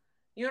 Mm-hmm.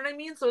 You know what I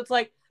mean? So it's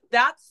like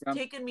that's Yeah.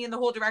 taken me in the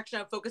whole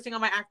direction of focusing on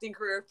my acting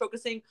career,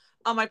 focusing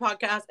on my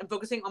podcast, and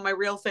focusing on my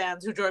real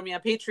fans who join me on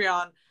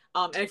Patreon.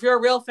 And if you're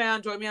a real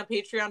fan, join me on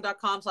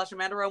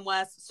patreon.com/Amanda Rome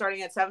West,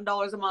 starting at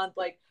 $7 a month.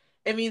 Like,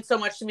 it means so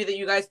much to me that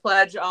you guys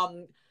pledge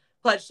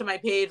to my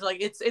page. Like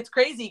it's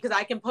crazy because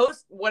I can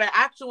post what I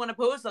actually want to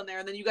post on there,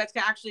 and then you guys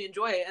can actually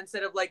enjoy it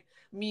instead of like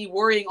me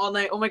worrying all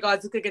night. Oh my god,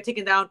 it's gonna get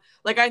taken down.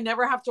 Like I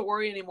never have to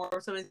worry anymore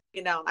if something's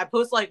taken down. I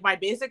post like my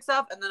basic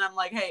stuff, and then I'm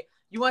like, hey,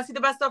 you want to see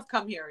the best stuff?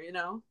 Come here, you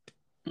know.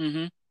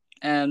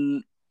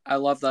 And I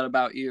love that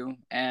about you.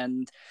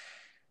 And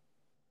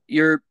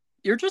you're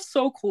just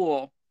so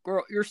cool,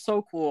 girl. You're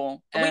so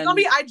cool. We And gonna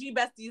be IG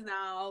besties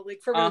now.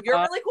 Like for real, you're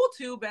really cool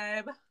too,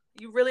 babe.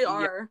 You really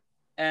are.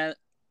 Yeah,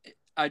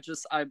 and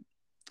I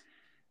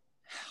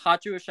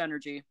hot Jewish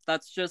energy.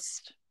 That's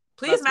just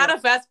please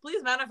manifest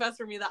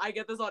for me that I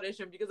get this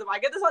audition, because if I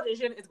get this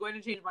audition, it's going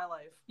to change my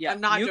life. Yeah, I'm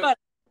not you joking.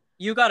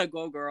 You gotta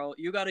go, girl.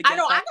 You gotta get I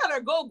know, I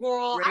gotta go,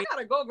 girl. Great. I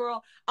gotta go,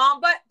 girl.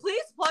 But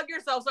please plug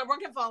yourself so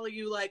everyone can follow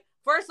you. Like,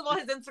 first of all,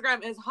 his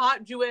Instagram is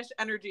Hot Jewish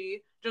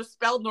Energy, just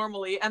spelled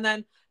normally, and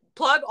then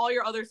plug all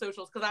your other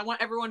socials because I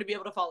want everyone to be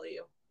able to follow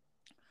you.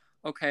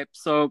 Okay,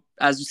 so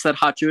as you said,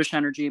 Hot Jewish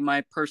Energy.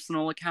 My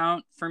personal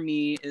account for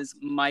me is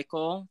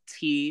Michael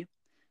T.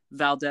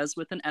 Valdez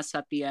with an S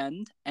at the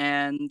end,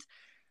 and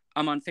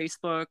I'm on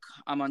Facebook,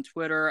 I'm on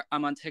Twitter,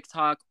 I'm on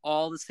TikTok,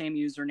 all the same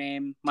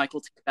username, Michael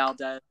T.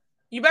 Valdez.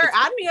 You better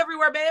add me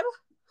everywhere, babe.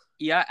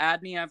 Yeah,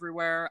 add me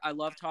everywhere. I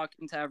love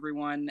talking to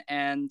everyone.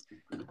 And,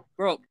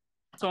 bro,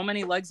 so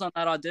many legs on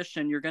that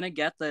audition. You're going to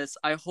get this.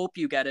 I hope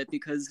you get it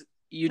because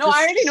I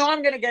already know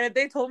I'm going to get it.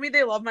 They told me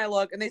they love my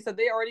look, and they said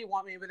they already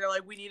want me, but they're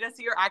like, we need to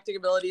see your acting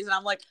abilities. And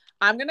I'm like,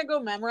 I'm going to go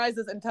memorize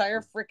this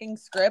entire freaking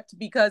script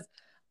because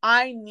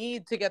I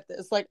need to get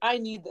this. Like, I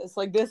need this.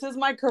 Like, this is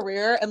my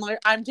career, and, like,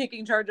 I'm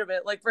taking charge of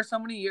it. Like, for so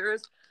many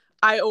years,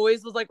 I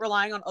always was, like,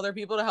 relying on other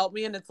people to help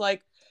me, and it's,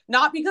 like,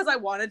 not because I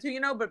wanted to, you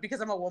know, but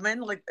because I'm a woman.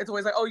 Like, it's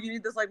always like, oh, you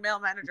need this, like, male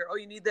manager. Oh,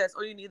 you need this.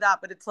 Oh, you need that.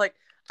 But it's, like,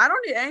 I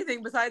don't need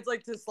anything besides,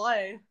 like, to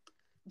slay.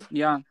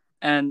 Yeah,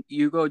 and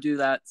you go do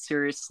that.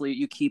 Seriously,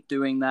 you keep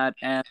doing that,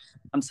 and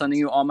I'm sending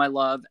you all my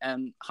love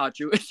and hot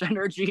Jewish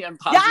energy and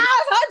positive. Yeah,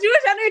 hot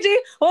Jewish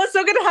energy. Well, it's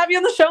so good to have you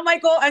on the show,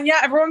 Michael. And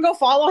yeah, everyone go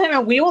follow him,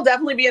 and we will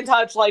definitely be in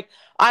touch. Like,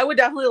 I would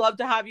definitely love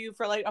to have you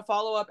for like a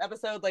follow-up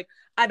episode. Like,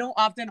 I don't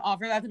often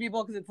offer that to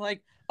people because it's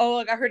like, oh,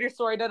 like I heard your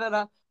story, da da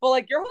da. But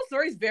like your whole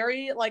story is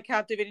very like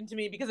captivating to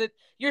me because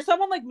you're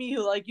someone like me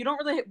who like you don't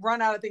really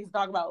run out of things to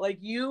talk about. Like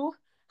you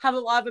have a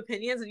lot of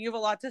opinions and you have a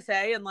lot to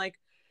say, and like,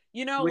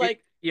 you know,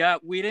 yeah,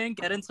 we didn't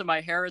get into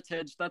my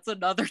heritage. That's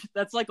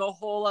like a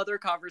whole other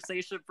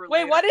conversation for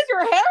later. Wait, what is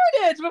your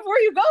heritage before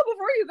you go?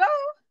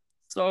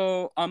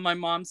 So on my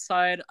mom's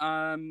side,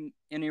 I'm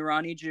an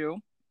Irani Jew.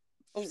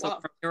 Oh, so wow.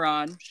 From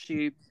Iran,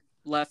 she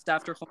left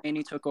after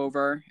Khomeini took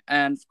over.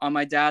 And on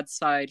my dad's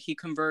side, he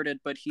converted,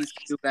 but he's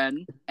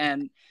Cuban.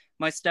 And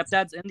my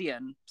stepdad's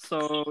Indian.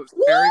 So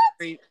very,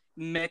 very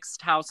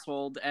mixed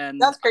household.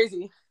 And that's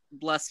crazy.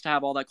 Blessed to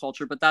have all that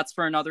culture, but that's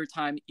for another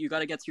time. You got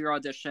to get to your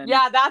audition.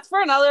 Yeah, that's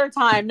for another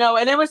time. No,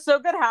 and it was so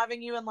good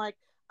having you. And like,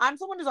 I'm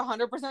someone who's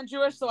 100%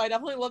 Jewish, so I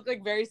definitely look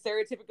like very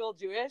stereotypical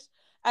Jewish.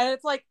 And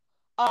it's like,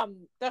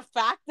 the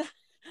fact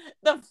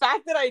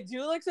that I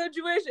do look so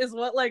Jewish is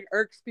what like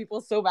irks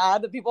people so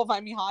bad that people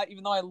find me hot,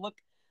 even though I look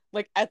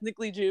like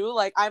ethnically Jew.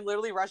 Like I'm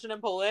literally Russian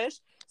and Polish.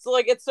 So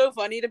like, it's so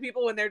funny to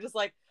people when they're just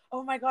like,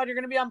 oh my God, you're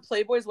going to be on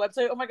Playboy's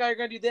website. Oh my God, you're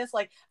going to do this.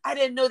 Like, I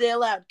didn't know they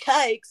allowed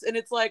kikes. And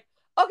it's like,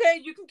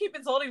 okay, you can keep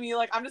insulting me.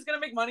 Like, I'm just going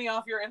to make money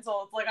off your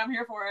insults. Like, I'm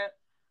here for it.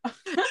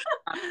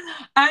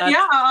 And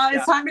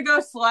it's time to go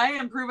slay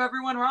and prove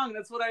everyone wrong.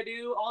 That's what I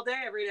do all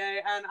day, every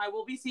day. And I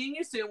will be seeing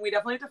you soon. We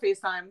definitely have to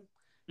FaceTime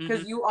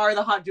because you are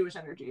the hot Jewish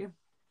energy.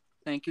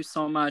 Thank you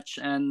so much.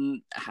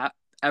 And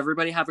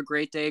everybody have a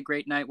great day,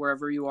 great night,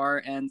 wherever you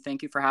are. And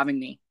thank you for having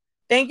me.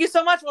 Thank you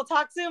so much. We'll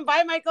talk soon.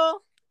 Bye,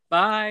 Michael.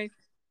 Bye.